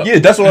just pop up? Yeah,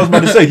 that's what I was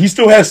about to say. He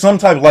still has some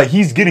type of, like,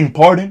 he's getting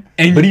pardoned,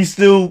 And- but he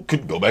still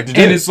could go back to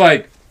jail. And it's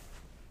like...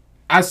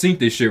 I seen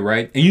this shit,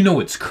 right? And you know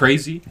what's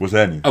crazy? What's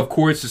happening? Of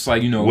course, it's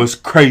like, you know... What's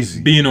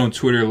crazy? Being on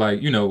Twitter,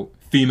 like, you know,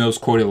 females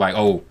quoted like,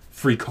 oh,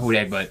 free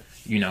Kodak, but,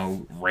 you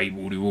know, rape,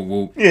 woo woo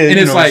woo. Yeah, and you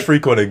it's know, like, it's free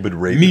Kodak, but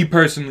rape. me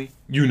personally,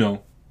 you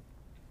know,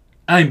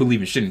 I ain't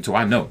believing shit until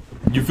I know.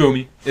 You feel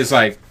me? It's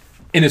like,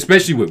 and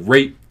especially with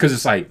rape, because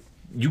it's like,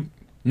 you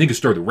niggas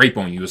start to rape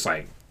on you. It's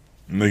like,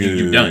 Nigga,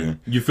 you done.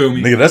 You feel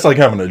me? Nigga, that's like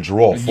having a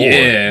draw for.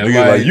 Yeah,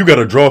 Nigga, like you got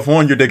a draw for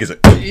and your dick is a.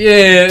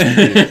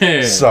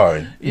 Yeah.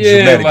 Sorry.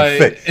 Yeah,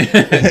 Dramatic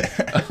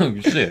effect. Oh,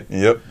 shit.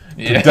 Yep.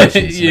 Yeah.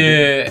 Productions. Yeah.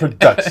 Nigga.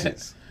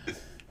 Productions.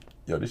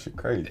 Yo, this shit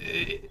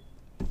crazy.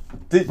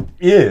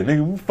 Yeah,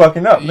 nigga, we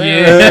fucking up. Man.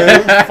 Yeah.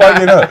 We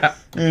fucking up.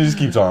 Nigga, just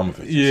keep talking. I'm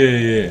gonna fix Yeah,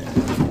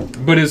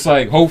 yeah. But it's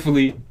like,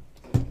 hopefully,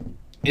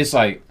 it's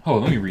like, hold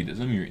on, let me read this.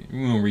 We're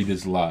gonna read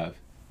this live.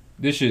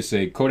 This shit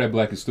say Kodak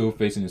Black is still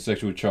facing a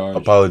sexual charge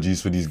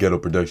Apologies for these ghetto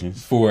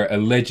productions. for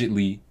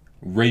allegedly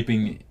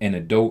raping an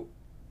adult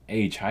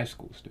age high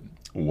school student.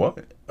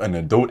 What? An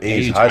adult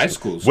age Age high high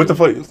school? school What the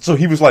fuck? So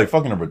he was like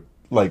fucking her,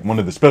 like one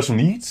of the special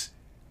needs?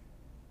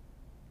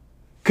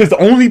 Because the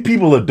only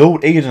people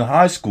adult age in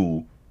high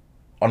school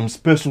are them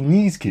special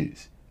needs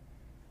kids.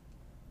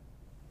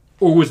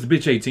 Or was the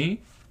bitch 18?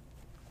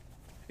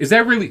 Is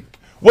that really...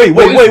 Wait,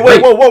 Well, it's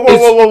rape.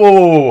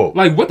 whoa.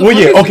 Like, what the Well,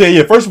 fuck yeah, is okay,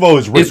 yeah. First of all,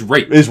 it's rape. It's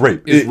rape. It's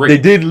rape. It's rape. They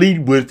did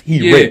lead with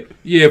he raped.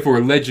 Yeah, for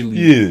allegedly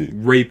Yeah.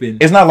 raping.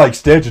 It's not like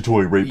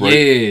statutory rape, right?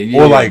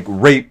 Yeah. Or like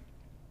rape.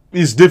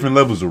 It's different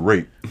levels of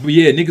rape. But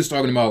yeah, niggas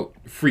talking about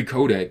free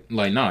Kodak.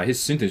 Like, nah,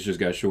 his sentence just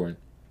got shortened.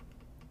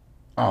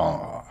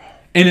 Ah,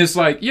 And it's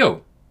like,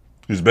 yo,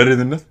 it's better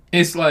than nothing.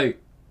 it's like,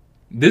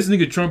 this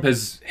nigga Trump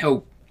has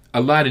helped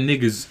a lot of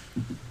niggas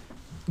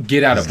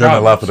get out It's of done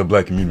a lot for problems. the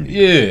black community.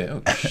 Yeah.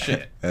 Oh,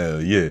 shit.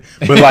 Hell yeah.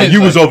 But like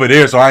you was over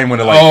there, so I ain't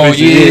want to like. Oh, fix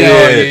it.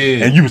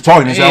 yeah. And you was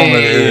talking this out.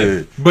 Like,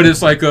 Yeah. But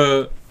it's like,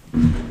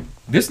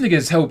 this nigga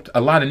has helped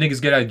a lot of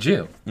niggas get out of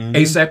jail.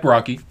 ASAP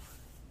Rocky.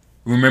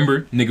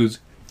 Remember, niggas,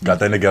 Got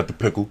that nigga out the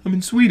pickle. I'm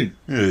in Sweden.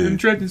 Yeah. I'm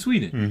trapped in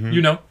Sweden.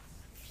 You know?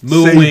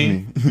 Lil Save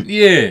Wayne. me.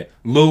 Yeah.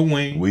 Lil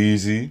Wayne.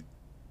 Wheezy.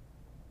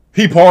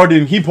 He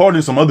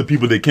pardoned some other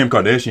people that Kim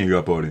Kardashian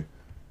got pardoned.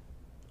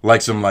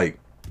 Like some like.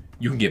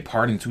 You can get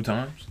pardoned 2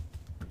 times?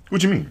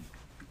 What you mean?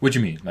 What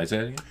you mean? Like, say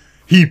that again?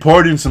 He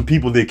pardoned some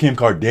people that Kim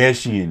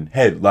Kardashian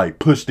had like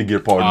pushed to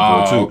get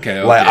pardoned for too.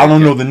 Okay, Like I don't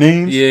okay. know the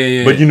names.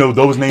 Yeah. But you know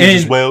those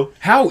names as well.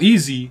 How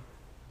easy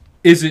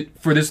is it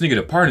for this nigga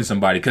to pardon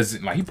somebody?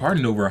 Because like he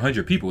pardoned over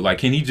 100 people. Like,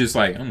 can he just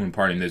like, I'm gonna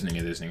pardon this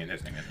nigga, this nigga,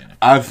 this nigga?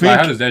 I think Like,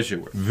 how does that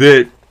shit work?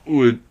 that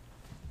would.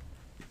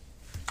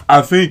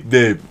 I think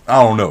that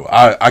I don't know.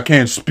 I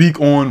can't speak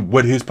on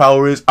what his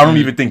power is. I don't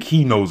even think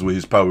he knows what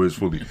his power is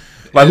fully.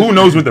 Like who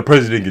knows what the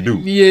president can do?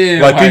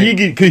 Yeah, Like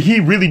like- could he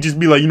really just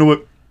be like, you know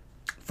what?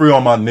 Free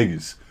all my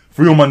niggas.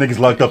 Free all my niggas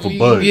locked up for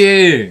bud.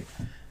 Yeah.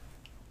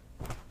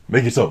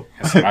 Make it so.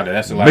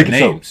 That's a lot Make of it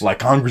names. so. Like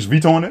Congress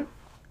vetoing it?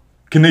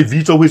 Can they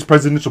veto his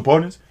presidential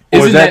pardons?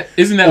 Isn't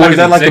that like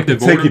an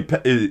executive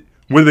order?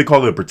 What do they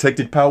call it? A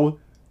protected power?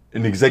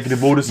 An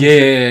executive order?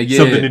 Yeah.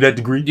 Something to that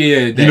degree?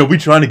 Yeah, You know, we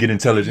trying to get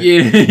intelligent.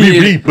 Yeah, We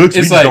read books,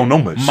 we just like, don't know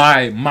much.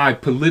 My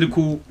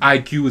political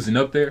IQ isn't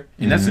up there,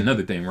 and that's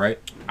another thing, right?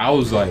 I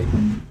was like,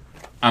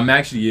 I'm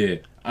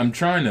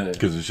trying to,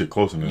 Because this shit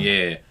close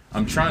enough.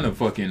 I'm trying to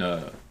fucking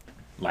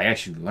like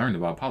actually learn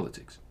about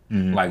politics,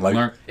 Like, learn.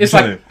 you It's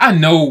tryna- like I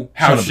know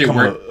how Trying to shit become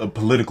works. a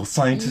political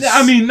scientist.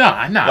 I mean,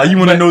 nah. like you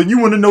want to but- know,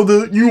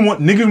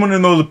 niggas want to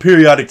know the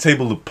periodic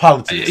table of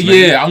politics.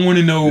 nigga. Yeah, I want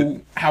to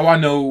know how I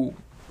know,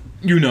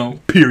 you know.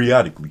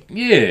 Periodically.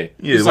 Yeah,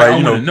 Yeah, it's like, I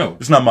you want to know, know.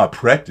 it's not my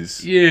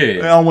practice.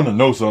 Yeah, I want to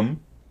know something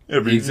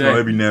every Exactly.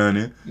 every now and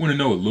then. want to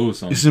know a little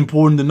something. It's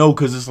important to know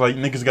because it's like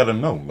niggas gotta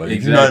know. Like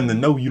if you're not in the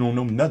know, you don't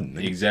know nothing.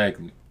 Nigga.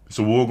 Exactly.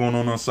 So war going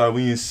on outside,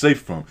 we ain't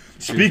safe from.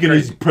 Speaking of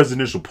crazy. these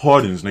presidential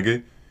pardons,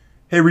 nigga,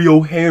 Harry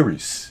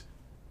O'Harris,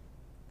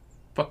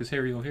 Fuck is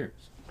Harry O'Harris?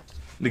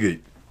 nigga,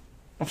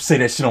 don't say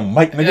that shit on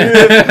mic, nigga.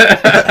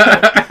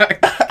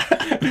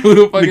 Who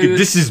the fuck Nigga, is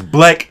this is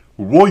black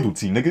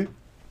royalty, nigga.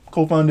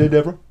 Co-founder of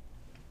Endeavor.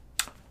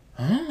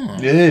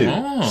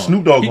 Yeah,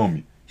 Snoop Dogg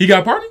homie. He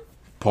got pardoned?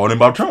 Pardoned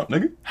by Trump,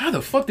 nigga. How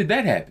the fuck did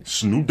that happen?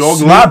 Snoop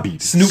Dogg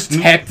lobbied. Snoop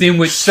tapped in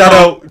with Shout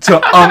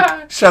Trump.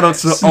 out to shout out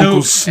to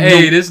Uncle Snoop.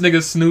 Hey, this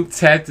nigga Snoop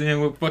tapped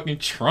in with fucking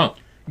Trump,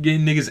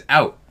 getting niggas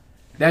out.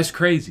 That's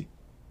crazy.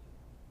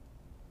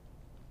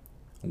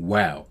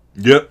 Wow.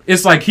 Yep.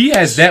 It's like he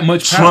has that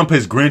much power. Trump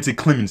has granted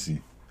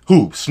clemency.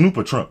 Who? Snoop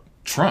or Trump?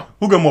 Trump.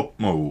 Who got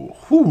more?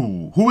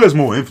 Who has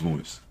more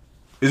influence?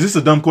 Is this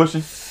a dumb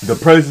question? The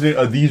president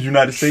of these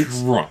United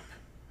States? Trump.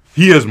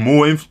 He has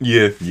more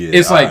influence. Yeah.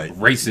 It's like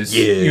alright. racist.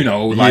 Yeah, You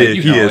know, like yeah,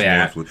 you he know, has yeah.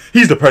 more influence.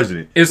 He's the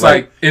president. It's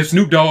like if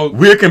Snoop Dogg.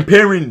 we're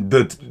comparing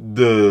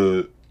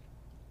the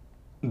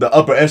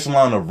upper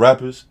echelon of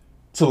rappers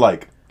to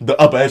like the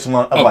upper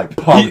echelon of like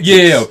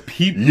politics.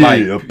 People. Yeah,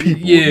 Like, of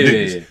people. yeah.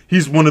 Niggas.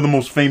 He's one of the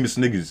most famous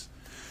niggas.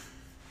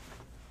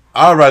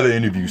 I'd rather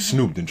interview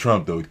Snoop than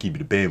Trump though, to keep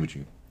it a band with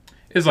you.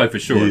 It's like for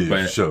sure, Yeah,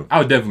 but for sure. I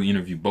would definitely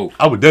interview both.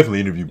 I would definitely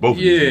interview both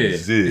of Yeah,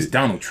 these niggas. it's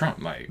Donald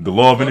Trump. Like The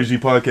Law of Energy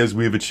podcast,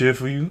 we have a chair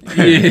for you.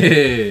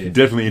 yeah,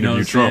 Definitely You know interview what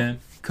I'm Trump. saying?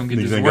 Come get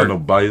Niggas this ain't work. got no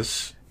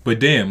bias. But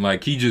damn,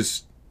 like he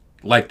just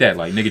like that,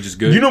 like nigga just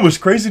good. You know what's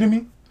crazy to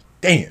me?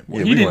 Damn. Well,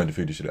 Yeah, he we didn't- gonna have to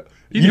figure this shit out.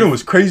 he You know didn't-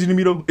 what's crazy to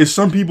me though? It's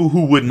some people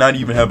who would not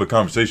even have a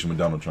conversation with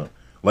Donald Trump.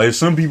 Like it's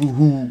some people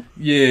who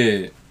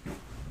yeah,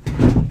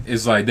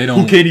 it's like they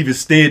don't. can't even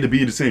stand to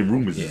be in the same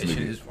room as Yeah, this shit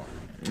nigga. is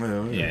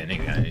fine. Yeah,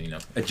 nigga, you know,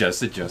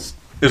 adjust.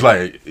 It's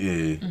like,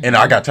 yeah. And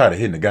I got tired of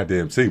hitting the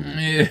goddamn table.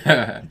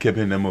 Yeah, Kept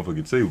hitting that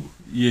motherfucking table.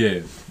 yeah.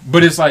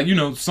 But it's like, you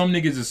know, some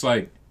niggas. It's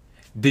like,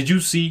 did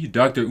you see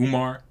Dr.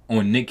 Umar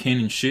on Nick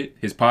Cannon's shit,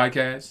 his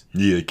podcast?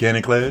 Yeah,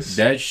 canon class.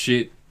 That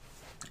shit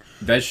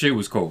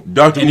was cold.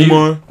 Dr. And he-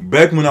 Umar,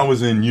 back when I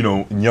was in,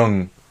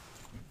 young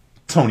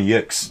Tony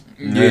X.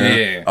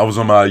 Yeah. I was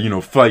on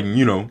my, fighting,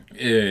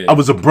 Yeah, I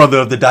was a brother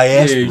of the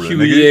diaspora,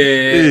 Huey,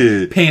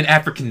 nigga. Yeah. Pan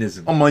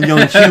Africanism. On my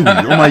young Huey.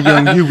 On my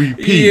young Huey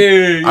P.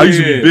 Yeah, I used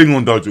to be yeah. big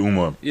on Dr.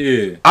 Umar.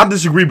 Yeah, I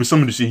disagree with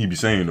some of the shit he be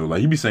saying, though.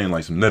 Like, he be saying,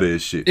 like, some nut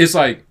ass shit. it's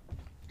like,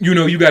 you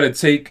know, you gotta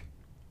take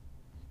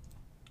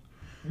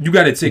What's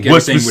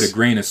everything this- with a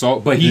grain of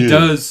salt. But he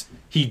Yeah.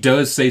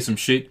 does say some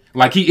shit.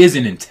 Like he is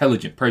an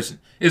intelligent person.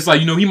 It's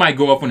like, you know, he might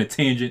go off on a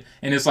tangent,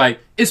 and it's like,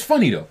 it's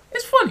funny though.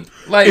 It's funny.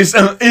 Like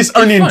It's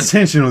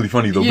unintentionally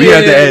funny, though. We Yeah,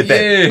 had to add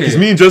that. yeah. Because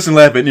me and Justin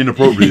laugh at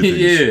inappropriate things.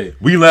 Yeah.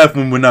 We laugh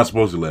when we're not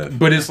supposed to laugh.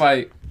 but it's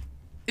like,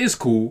 it's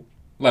cool.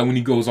 Like when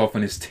he goes off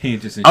on his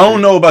tangents and I shit.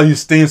 don't know about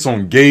his stance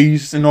on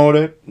gays and all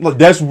that. Look,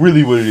 that's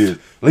really what it is.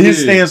 Like his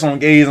Yeah. stance on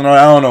gays and all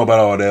that, I don't know about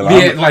all that.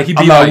 Like, Yeah, like, he'd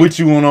be I'm not like- with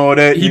you on all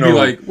that. he'd You be know,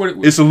 like, what-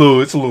 it's a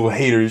little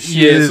hater shit.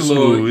 Yeah, it's a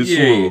little, it's yeah.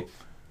 a little.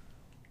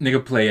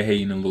 Nigga player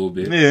hating a little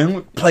bit. Yeah,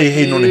 play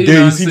hating on the Yeah, you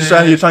know gays. what He I'm just out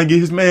saying? here trying to get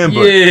his man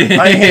butt.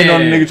 Yeah. I ain't hating on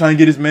the nigga trying to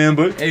get his man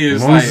butt. Hey, it's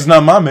As long as like- it's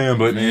not my man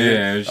butt, Yeah,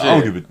 man. shit. I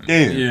don't give a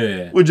damn.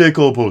 Yeah. What J.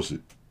 Cole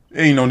posted?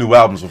 Ain't no new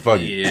albums, so fuck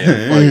it. Yeah, fuck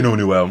Ain't it. no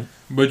new album.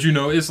 But you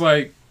know, it's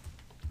like,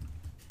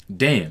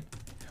 damn,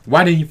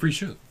 why didn't he free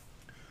Suge?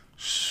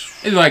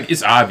 It's like,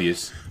 it's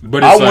obvious, but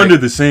it's I like, wonder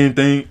the same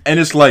thing, and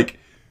it's like,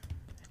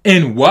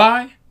 and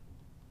why?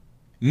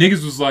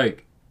 Niggas was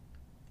like,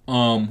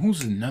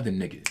 who's another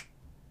nigga?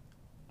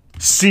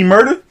 C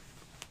Murder.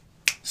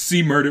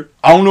 C Murder.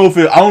 I don't know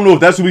if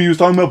that's what we was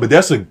talking about, but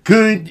that's a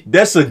good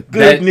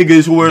That-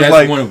 niggas who are That's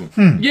like, one of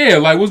them. Yeah,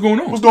 like what's going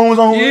on? what's going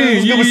on? Yeah,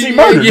 what's good with C yeah,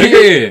 Murder? yeah.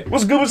 Nigga?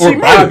 What's good with C Or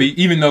Murder?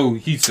 Bobby, even though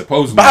he's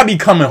supposedly Bobby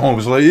coming home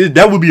is like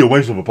that would be a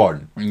waste of a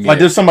pardon. Yeah. Like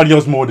there's somebody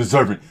else more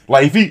deserving.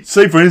 Like if he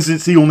say for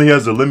instance he only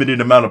has a limited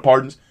amount of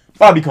pardons,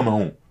 Bobby coming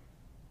home.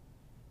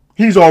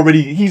 He's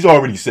already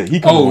set. He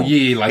coming Oh, home.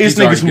 yeah, like, it's he's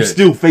already niggas who's good.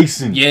 still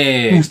facing.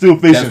 Yeah, who's still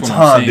facing that's what I'm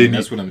time. saying, Didn't he?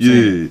 that's what I'm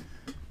saying. Yeah.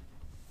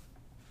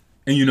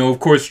 And you know, of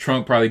course,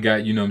 Trump probably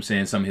got, you know what I'm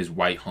saying, some of his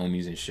white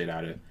homies and shit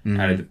out of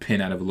the pen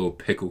out of a little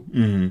pickle.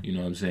 Mm-hmm. You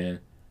know what I'm saying?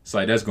 It's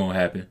like that's gonna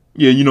happen.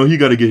 Yeah, he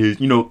got to get his.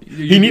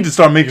 He need to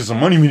start making some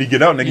money when he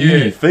get out, nigga. He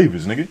Yeah. need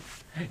favors, nigga.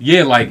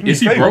 Yeah, like He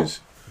is need he broke? favors.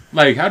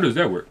 Like how does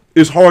that work?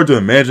 It's hard to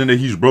imagine that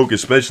he's broke,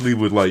 especially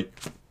with like,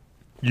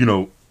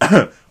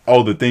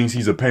 all the things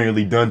he's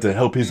apparently done to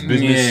help his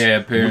business. Yeah,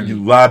 apparently.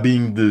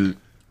 Lobbying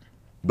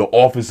the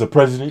office of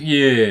president.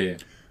 Yeah,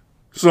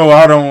 So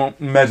I don't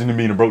imagine him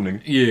being a broke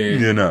nigga.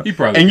 yeah. Yeah, nah. He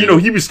probably and did.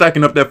 he was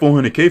stacking up that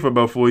 $400K for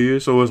about 4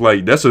 years. So it's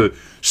like that's a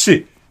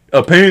shit.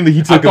 Apparently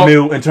he took thought- a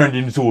meal and turned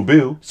it into a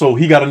bill. So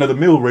he got another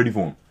meal ready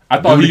for him. I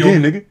thought Do it he again,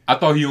 only, nigga. I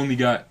thought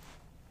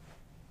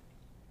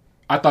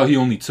he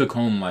only took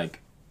home like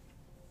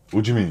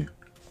What you mean?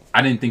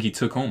 I didn't think he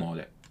took home all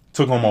that.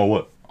 Took home all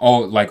what?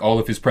 All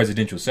of his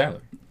presidential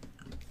salary.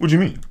 What you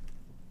mean?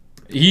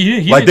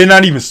 He Like didn't- they're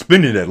not even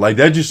spending that. Like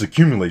that just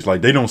accumulates.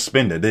 Like they don't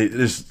spend that.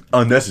 It's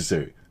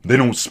unnecessary. They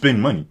don't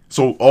spend money.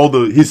 So all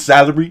his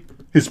salary,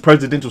 his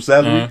presidential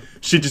salary,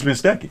 shit just been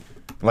stacking.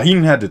 Like he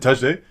didn't have to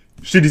touch that.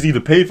 Shit is either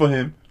paid for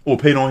him or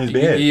paid on his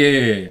behalf.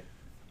 Yeah.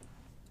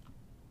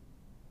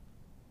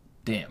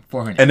 Damn,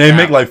 400. And they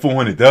make like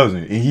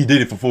 400,000, and he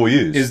did it for 4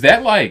 years. Is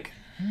that like?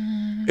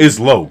 It's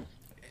low.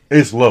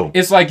 It's low.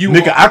 It's like you.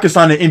 Nigga, I could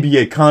sign an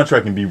NBA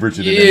contract and be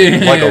richer than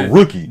that. Yeah. Like a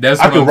rookie. That's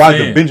I what could I'm ride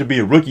saying. the bench and be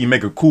a rookie and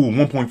make a cool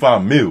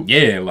 1.5 mil.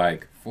 Yeah,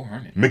 like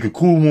 400. Make a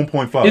cool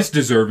 1.5. It's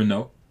deserving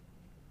though.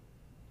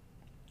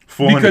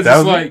 400,000. because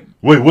it's like-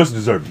 Wait, what's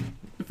deserving?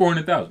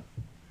 400,000.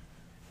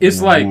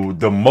 It's like Ooh,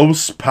 the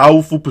most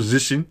powerful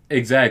position.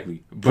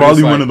 exactly. But Probably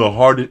it's like, one of the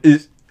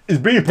hardest. Is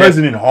being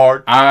president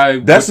hard?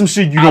 That's some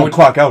shit you I don't would-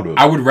 clock out of.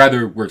 I would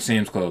rather work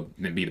Sam's Club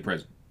than be the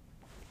president.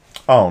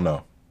 I don't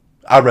know.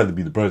 I'd rather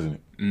be the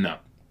president. No.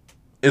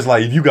 It's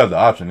like if you got the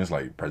option, it's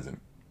like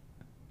president.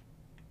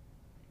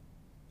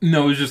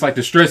 No, it's just like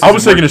the stress. I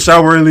was taking a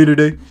shower earlier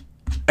today,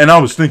 and I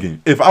was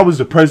thinking, if I was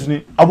the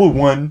president, I would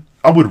run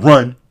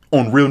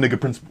on real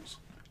nigga principles,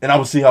 and I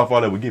would see how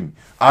far that would get me.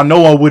 I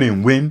know I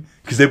wouldn't win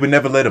because they would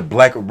never let a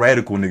black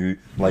radical nigga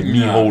like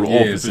me hold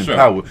office and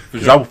power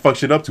because I would fuck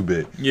shit up too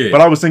bad. Yeah. But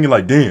I was thinking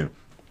like, damn,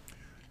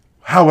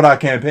 how would I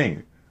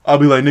campaign? I'll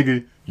be like,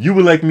 nigga, you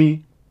elect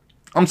me,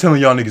 I'm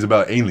telling y'all niggas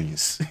about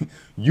aliens.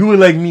 You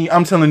elect me,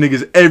 I'm telling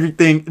niggas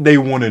everything they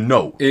want to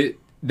know.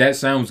 That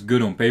sounds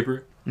good on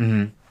paper.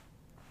 Mm-hmm.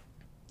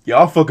 Yeah,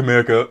 I'll fuck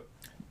America up.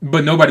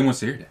 But nobody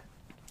wants to hear that.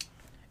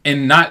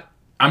 And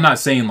I'm not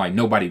saying like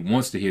nobody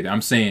wants to hear that.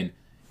 I'm saying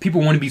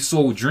people want to be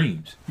sold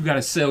dreams. You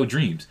gotta sell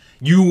dreams.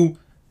 You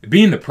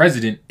being the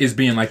president is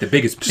being like the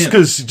biggest pimp.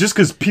 Just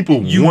cause people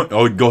want.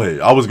 Oh, go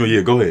ahead. I was going.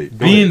 Yeah, go ahead.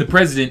 Being the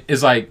president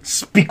is like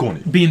speak on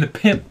it. Being the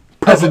pimp.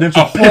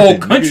 Presidential of a whole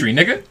country,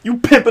 nigga. You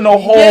pimping the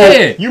whole.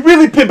 Yeah. You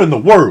really pimping the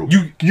world.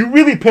 You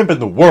really pimping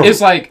the world.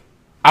 It's like.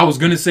 I was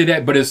gonna say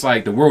that, but it's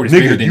like the world is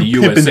bigger than the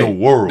USA. The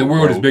world, the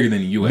world is bigger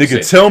than the USA.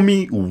 Nigga, tell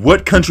me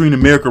what country in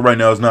America right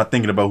now is not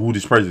thinking about who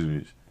this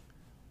president is.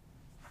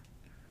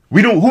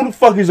 We don't. Who the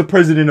fuck is the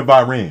president of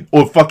Iran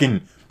or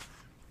fucking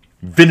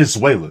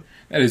Venezuela?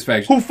 That is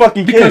fact. Who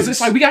fucking cares? Because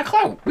it's like we got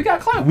clout.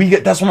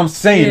 That's what I'm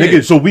saying,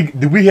 nigga. So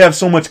we have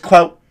so much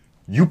clout.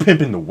 You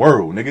pimping the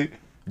world, nigga.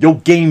 Your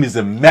game is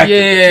immaculate.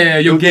 Yeah,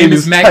 your game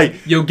is tight.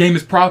 Your game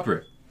is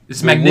proper.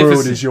 It's magnificent. The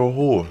world is your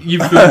whore. You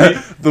feel me?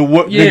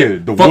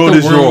 Nigga, the world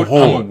is your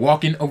whore. I'm a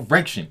walking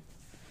erection.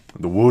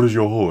 The world is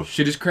your whore.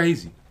 Shit is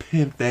crazy.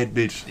 Pimp that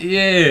bitch.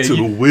 Yeah. Till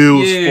the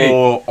wheels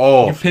fall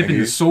off. You're pimping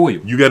the soil.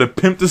 You gotta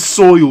pimp the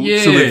soil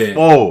till it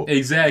fall.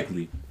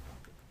 Exactly.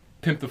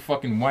 Pimp the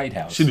fucking White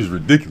House. Shit is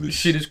ridiculous.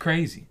 Shit is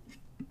crazy.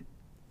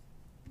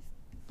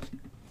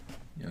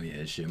 Oh yeah,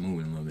 that shit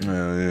moving a little bit.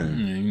 Yeah.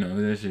 You know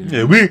that shit.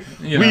 Yeah,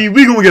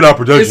 we gonna get our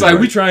production. It's like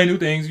right. we trying new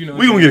things, you know.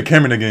 We gonna get a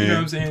camera nigga in. You know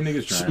what I'm saying?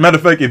 Niggas trying. Matter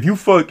of fact, if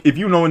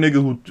you know a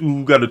nigga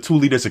who got a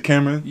 2 that's a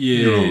camera,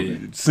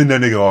 send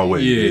that nigga our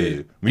way.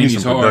 Yeah. We need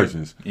some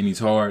productions. And he's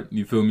hard.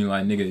 You feel me?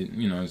 Like nigga,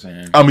 you know what I'm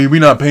saying? I mean, we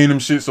not paying him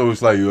shit, so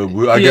it's like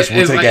I guess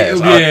we'll take like,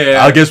 ass.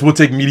 I guess we'll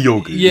take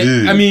mediocre.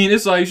 Yeah. I mean,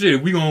 it's like shit.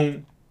 If we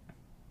gonna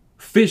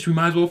fish, we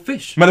might as well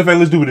fish. Matter of fact,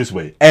 let's do it this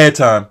way. Ad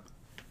time.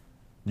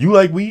 You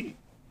like weed?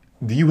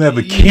 Do you have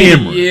a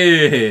camera?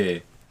 Yeah.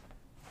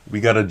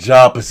 We got a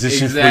job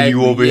position for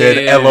you over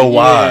here at LOI.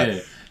 Yeah.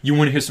 You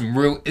want to hear some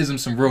real ism,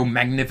 some real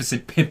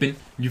magnificent pimping?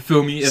 You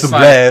feel me? It's some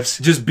like, laughs,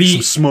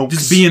 some smokes.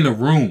 Just be in the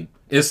room.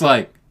 It's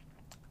like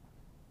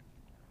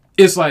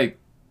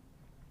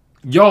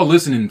y'all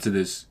listening to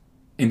this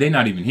and they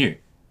not even here.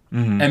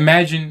 Mm-hmm.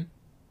 Imagine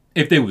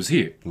if they was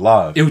here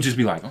live. It would just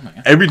be like, oh my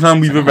god. Every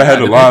time we've ever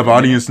had a live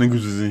audience, niggas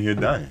was in here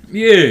dying.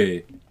 Yeah,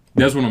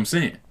 that's what I'm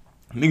saying.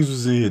 Niggas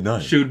was in here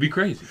dying. Shit would be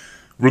crazy.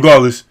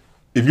 Regardless,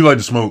 if you like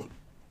to smoke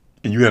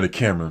and you got a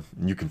camera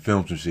and you can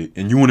film some shit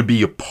and you want to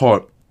be a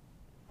part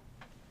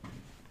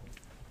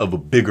of a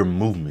bigger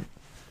movement,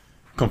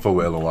 come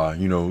forward with LOI.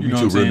 You know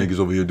two real niggas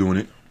over here doing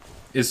it.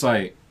 It's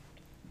like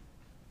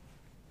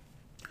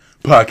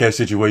podcast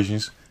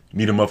situations,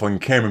 need a motherfucking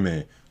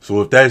cameraman.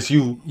 So if that's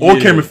you, or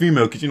camera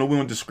female, because we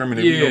don't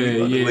discriminate. We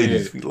love the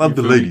ladies. We love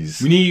the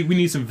ladies. We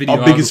need some video.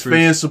 Our biggest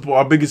fan support.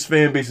 Our biggest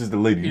fan base is the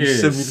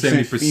ladies.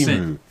 70%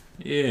 female.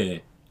 Yeah.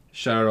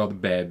 Shout out all the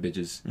bad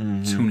bitches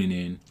tuning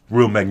in.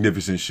 Real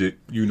magnificent shit.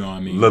 You know what I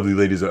mean? Lovely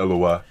ladies at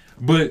LOI.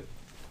 But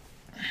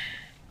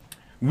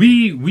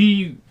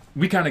we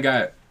kind of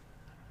got,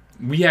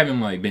 we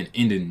haven't like been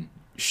ending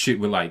shit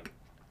with like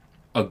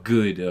a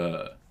good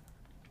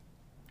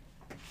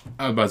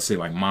I was about to say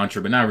like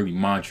mantra, but not really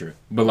mantra,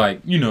 but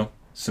like, you know,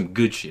 some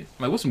good shit.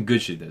 Like what's some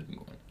good shit that's been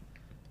going on?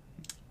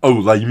 Oh,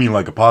 like you mean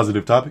like a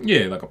positive topic?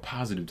 Yeah, like a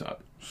positive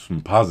topic. Some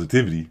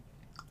positivity.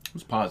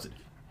 What's positive?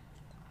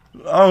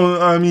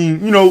 I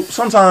mean,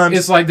 sometimes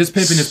it's like this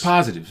pimping is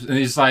positive. And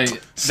it's like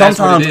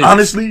sometimes,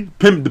 honestly,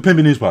 the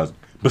pimping is positive.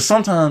 But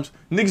sometimes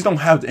niggas don't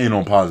have to end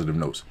on positive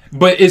notes.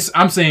 But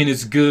I'm saying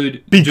it's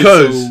good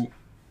because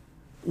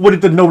what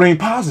if the note ain't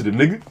positive,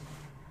 nigga?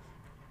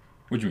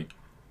 What you mean?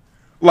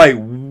 Like,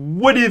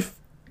 what if?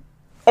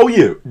 Oh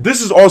yeah,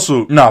 this is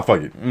also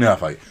fuck it.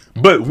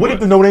 But what if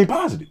the note ain't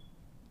positive?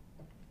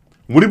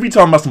 What if we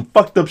talking about some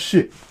fucked up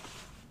shit?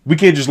 We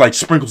can't just like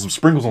sprinkle some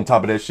sprinkles on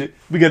top of that shit.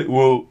 We got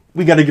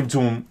to give it to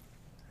them.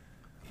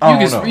 I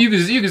don't know. You can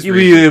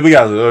we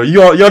got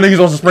y'all niggas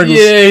on some sprinkles.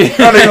 Yeah.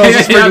 Y'all niggas on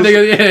some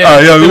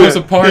sprinkles. There was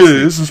some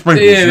parsley. Yeah, some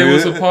sprinkles. Yeah, there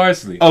was some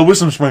parsley. Oh, with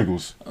some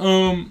sprinkles.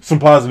 Some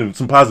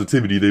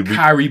positivity.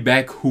 Kyrie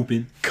back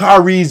hooping.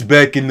 Kyrie's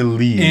back in the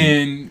league.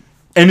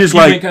 And it's he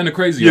went kind of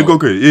crazy. Yeah, go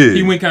crazy. Yeah.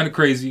 He went kind of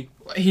crazy.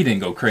 He didn't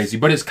go crazy,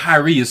 but it's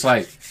Kyrie. It's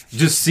like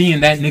just seeing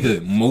that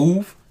nigga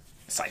move.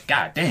 It's like,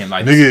 god damn,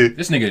 like nigga,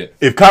 this nigga.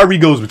 If Kyrie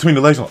goes between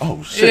the legs, like,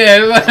 oh shit,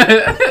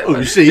 yeah,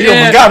 oh shit, he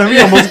almost got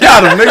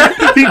him,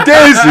 nigga. He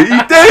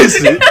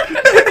dancing.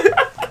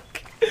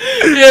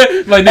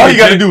 Yeah, like all you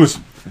gotta do is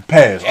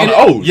pass.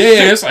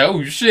 It's like,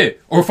 oh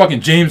shit, or fucking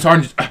James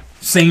Harden.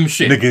 Same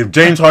shit. Nigga, if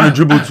James Harden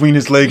dribbled between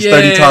his legs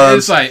 30 Yeah,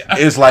 times, it's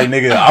it's like-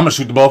 like, nigga, I'm gonna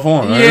shoot the ball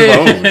for him. Yeah, It's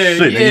like, oh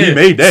shit, nigga, he yeah.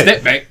 made that.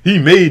 Step back. He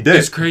made that.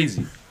 It's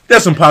crazy.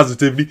 That's some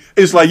positivity.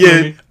 It's like, feel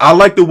yeah, me? I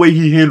like the way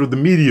he handled the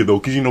media though,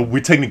 because you know we're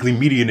technically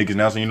media niggas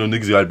now, so you know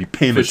niggas gotta be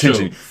paying For sure,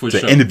 attention for to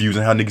sure. interviews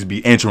and how niggas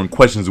be answering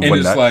questions and And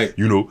it's whatnot. like-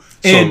 you know,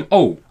 so And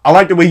I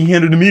like the way he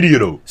handled the media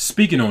though,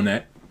 speaking on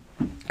that,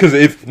 because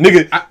if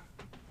nigga.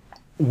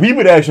 We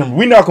would ask him.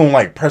 We not gonna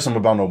like press him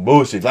about no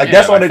bullshit. Like Yeah,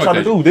 that's all like, they fuck try to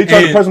that do. shit. They try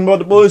to And- press him about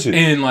the bullshit.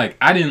 and like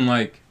I didn't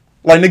like.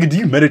 Like nigga, do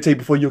you meditate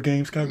before your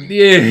games, Kyrie?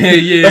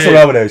 Yeah. That's what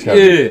I would ask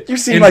Kyrie. Yeah. You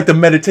seem And- like the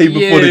meditate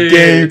before the Yeah,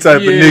 game type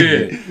of yeah.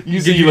 nigga. You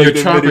Give seem you like your the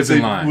chakras in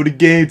meditate line. before the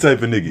game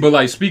type of nigga. But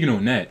like speaking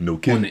on that, No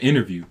kidding. on the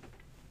interview,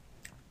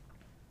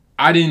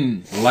 I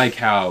didn't like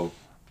how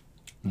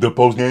The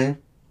post game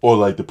or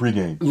like the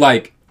pregame.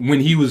 like when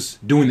he was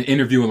doing the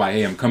interview and like,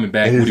 hey, I'm coming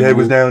back. And his woody head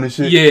was woo. down and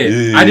shit? Yeah.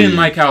 Yeah. I didn't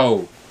like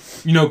how,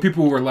 you know,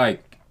 people were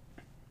like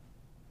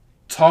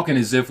talking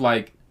as if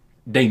like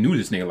they knew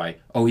this nigga. Like,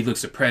 oh, he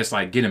looks suppressed.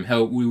 Like, get him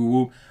help. Woo, woo,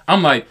 woo.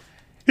 I'm like,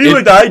 He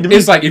looked alright to me.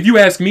 It's like if you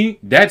ask me,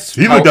 that's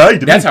He how, looked alright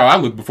to that's me. how I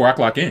look before I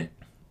clock in.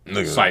 Nigga,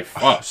 It's like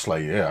fuck. It's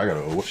like yeah, I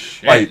gotta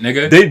Shit,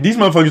 nigga. These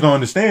motherfuckers don't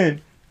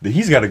understand that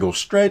he's gotta go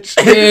stretch.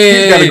 Yeah.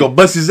 He's gotta go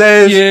bust his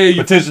ass. Yeah.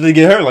 Potentially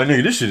get hurt. Like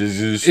nigga, this shit is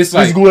just It's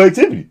like- physical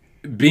activity.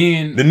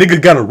 Being The nigga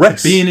gotta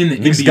rest. being in the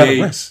Niggas gotta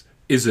NBA rest.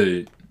 is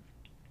a.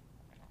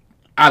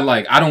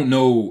 I don't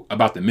know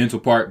about the mental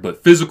part,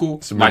 but physical,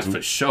 It's like mental.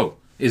 for sure,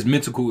 is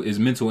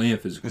mental and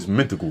physical. It's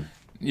mental.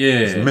 Yeah,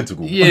 it's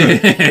mental.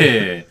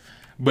 Yeah,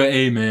 but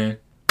hey, man,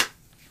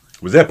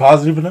 Was that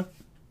positive enough?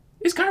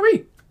 it's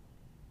Kyrie.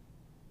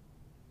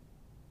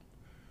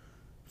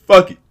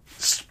 Fuck it.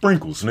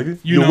 Sprinkles, nigga.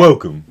 You You're know-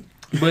 welcome.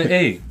 But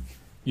hey,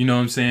 you know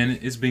what I'm saying?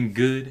 It's been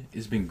good.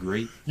 It's been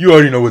great. You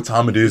already know what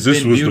time it is.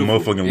 This been was beautiful.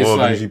 the motherfucking It's Law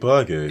like- of Energy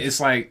podcast. It's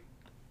like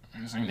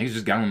niggas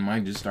just got on the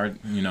mic, just start,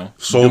 you know, doing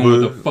Sober, what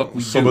the fuck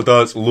we sober do.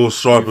 thoughts, a little You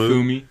sharper.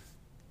 feel me?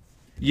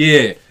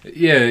 Yeah,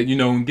 you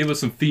know, and give us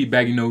some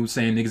feedback. You know,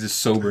 saying niggas is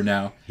sober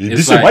now. Yeah,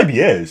 It's this like- shit might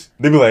be ass.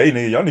 They be like, hey,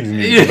 nigga, y'all niggas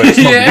need to go back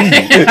to Yeah.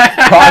 smoking weed.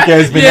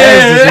 Podcast been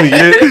ass this week.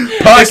 Yeah.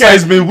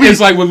 Podcast been weak. It's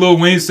like what Lil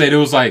Wayne said. It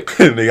was like,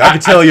 Nigga, I can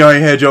tell y'all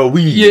ain't had your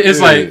weed. yeah,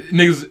 it's like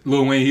niggas.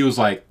 Lil Wayne, he was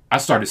like, I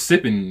started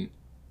sipping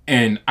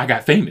and I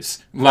got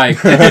famous. Like,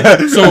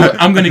 so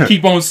I'm gonna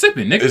keep on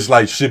sipping, nigga. It's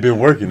like shit been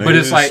working. Nigga. But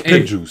it's like,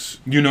 pimp hey, juice.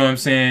 You know what I'm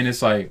saying?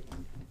 It's like,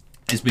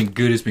 it's been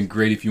good. It's been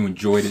great. If you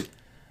enjoyed it,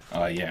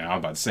 yeah, I was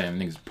about to say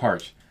niggas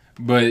parched.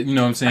 But you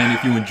know what I'm saying?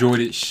 If you enjoyed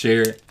it,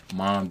 share it.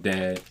 Mom,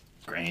 dad,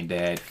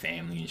 granddad,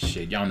 family, and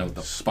shit. Y'all know what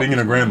the fuck. Speaking is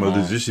of going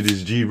grandmothers, on. this shit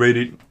is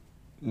G-rated.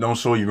 Don't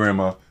show your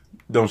grandma.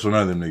 Don't show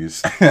none of them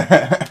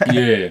niggas.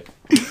 Yeah.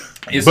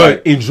 It's but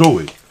like, enjoy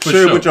it. Share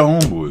sure. it with your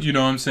homeboys. you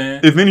know what I'm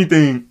saying? If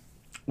anything,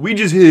 we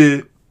just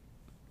here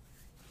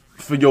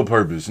for your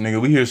purpose,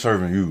 nigga. We here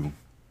serving you.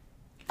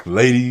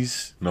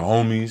 Ladies, the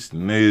homies, the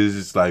niggas,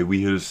 it's like we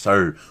here to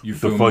serve. You The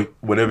feel fuck, me?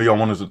 whatever y'all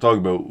want us to talk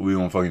about, we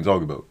gonna fucking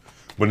talk about.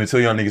 But until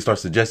y'all niggas start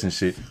suggesting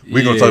shit,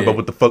 we gonna talk Yeah. about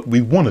what the fuck we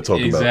want to talk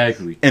about.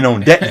 Exactly. And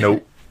on that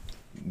note,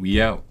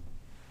 We out.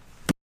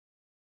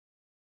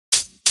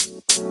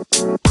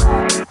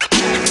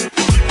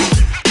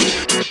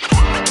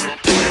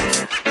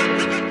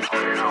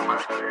 You know, man.